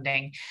out-year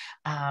funding,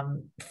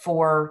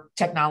 for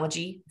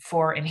technology,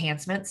 for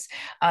enhancements?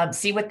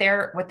 See what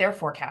they're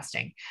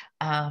forecasting,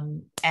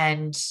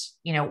 and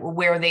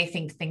where they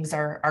think things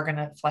are going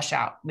to flesh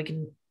out. We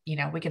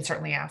can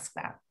certainly ask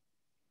that.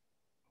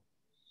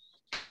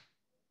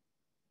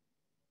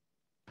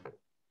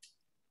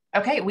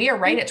 Okay, we are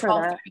right at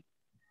 12.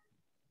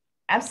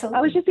 Absolutely.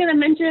 I was just going to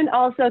mention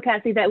also,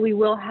 Cassie, that we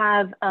will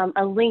have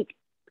a link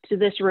to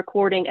this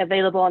recording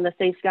available on the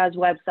Safe Skies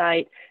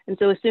website. And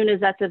so as soon as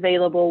that's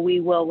available, we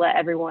will let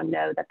everyone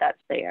know that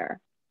that's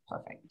there.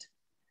 Perfect.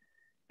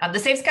 The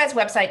Safe Skies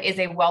website is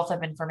a wealth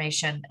of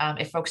information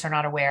if folks are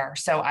not aware.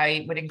 So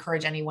I would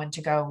encourage anyone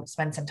to go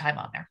spend some time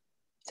on there.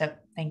 So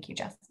thank you,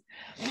 Jess.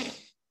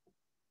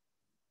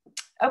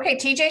 Okay,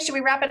 TJ, should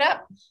we wrap it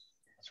up?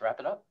 Let's wrap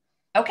it up.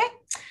 Okay.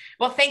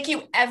 Well, thank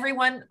you,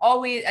 everyone.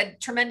 Always a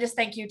tremendous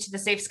thank you to the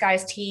Safe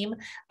Skies team,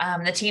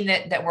 the team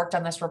that worked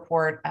on this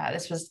report.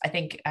 This was, I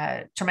think,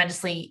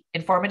 tremendously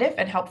informative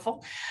and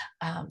helpful.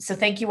 So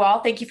thank you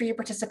all. Thank you for your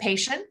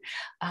participation.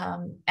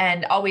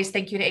 And always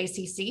thank you to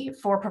ACC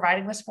for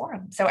providing this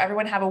forum. So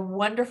everyone have a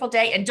wonderful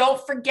day. And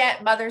don't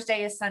forget, Mother's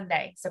Day is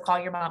Sunday. So call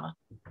your mama.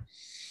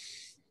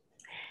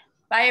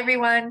 Bye,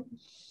 everyone.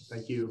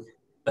 Thank you.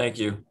 Thank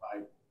you.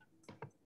 Bye.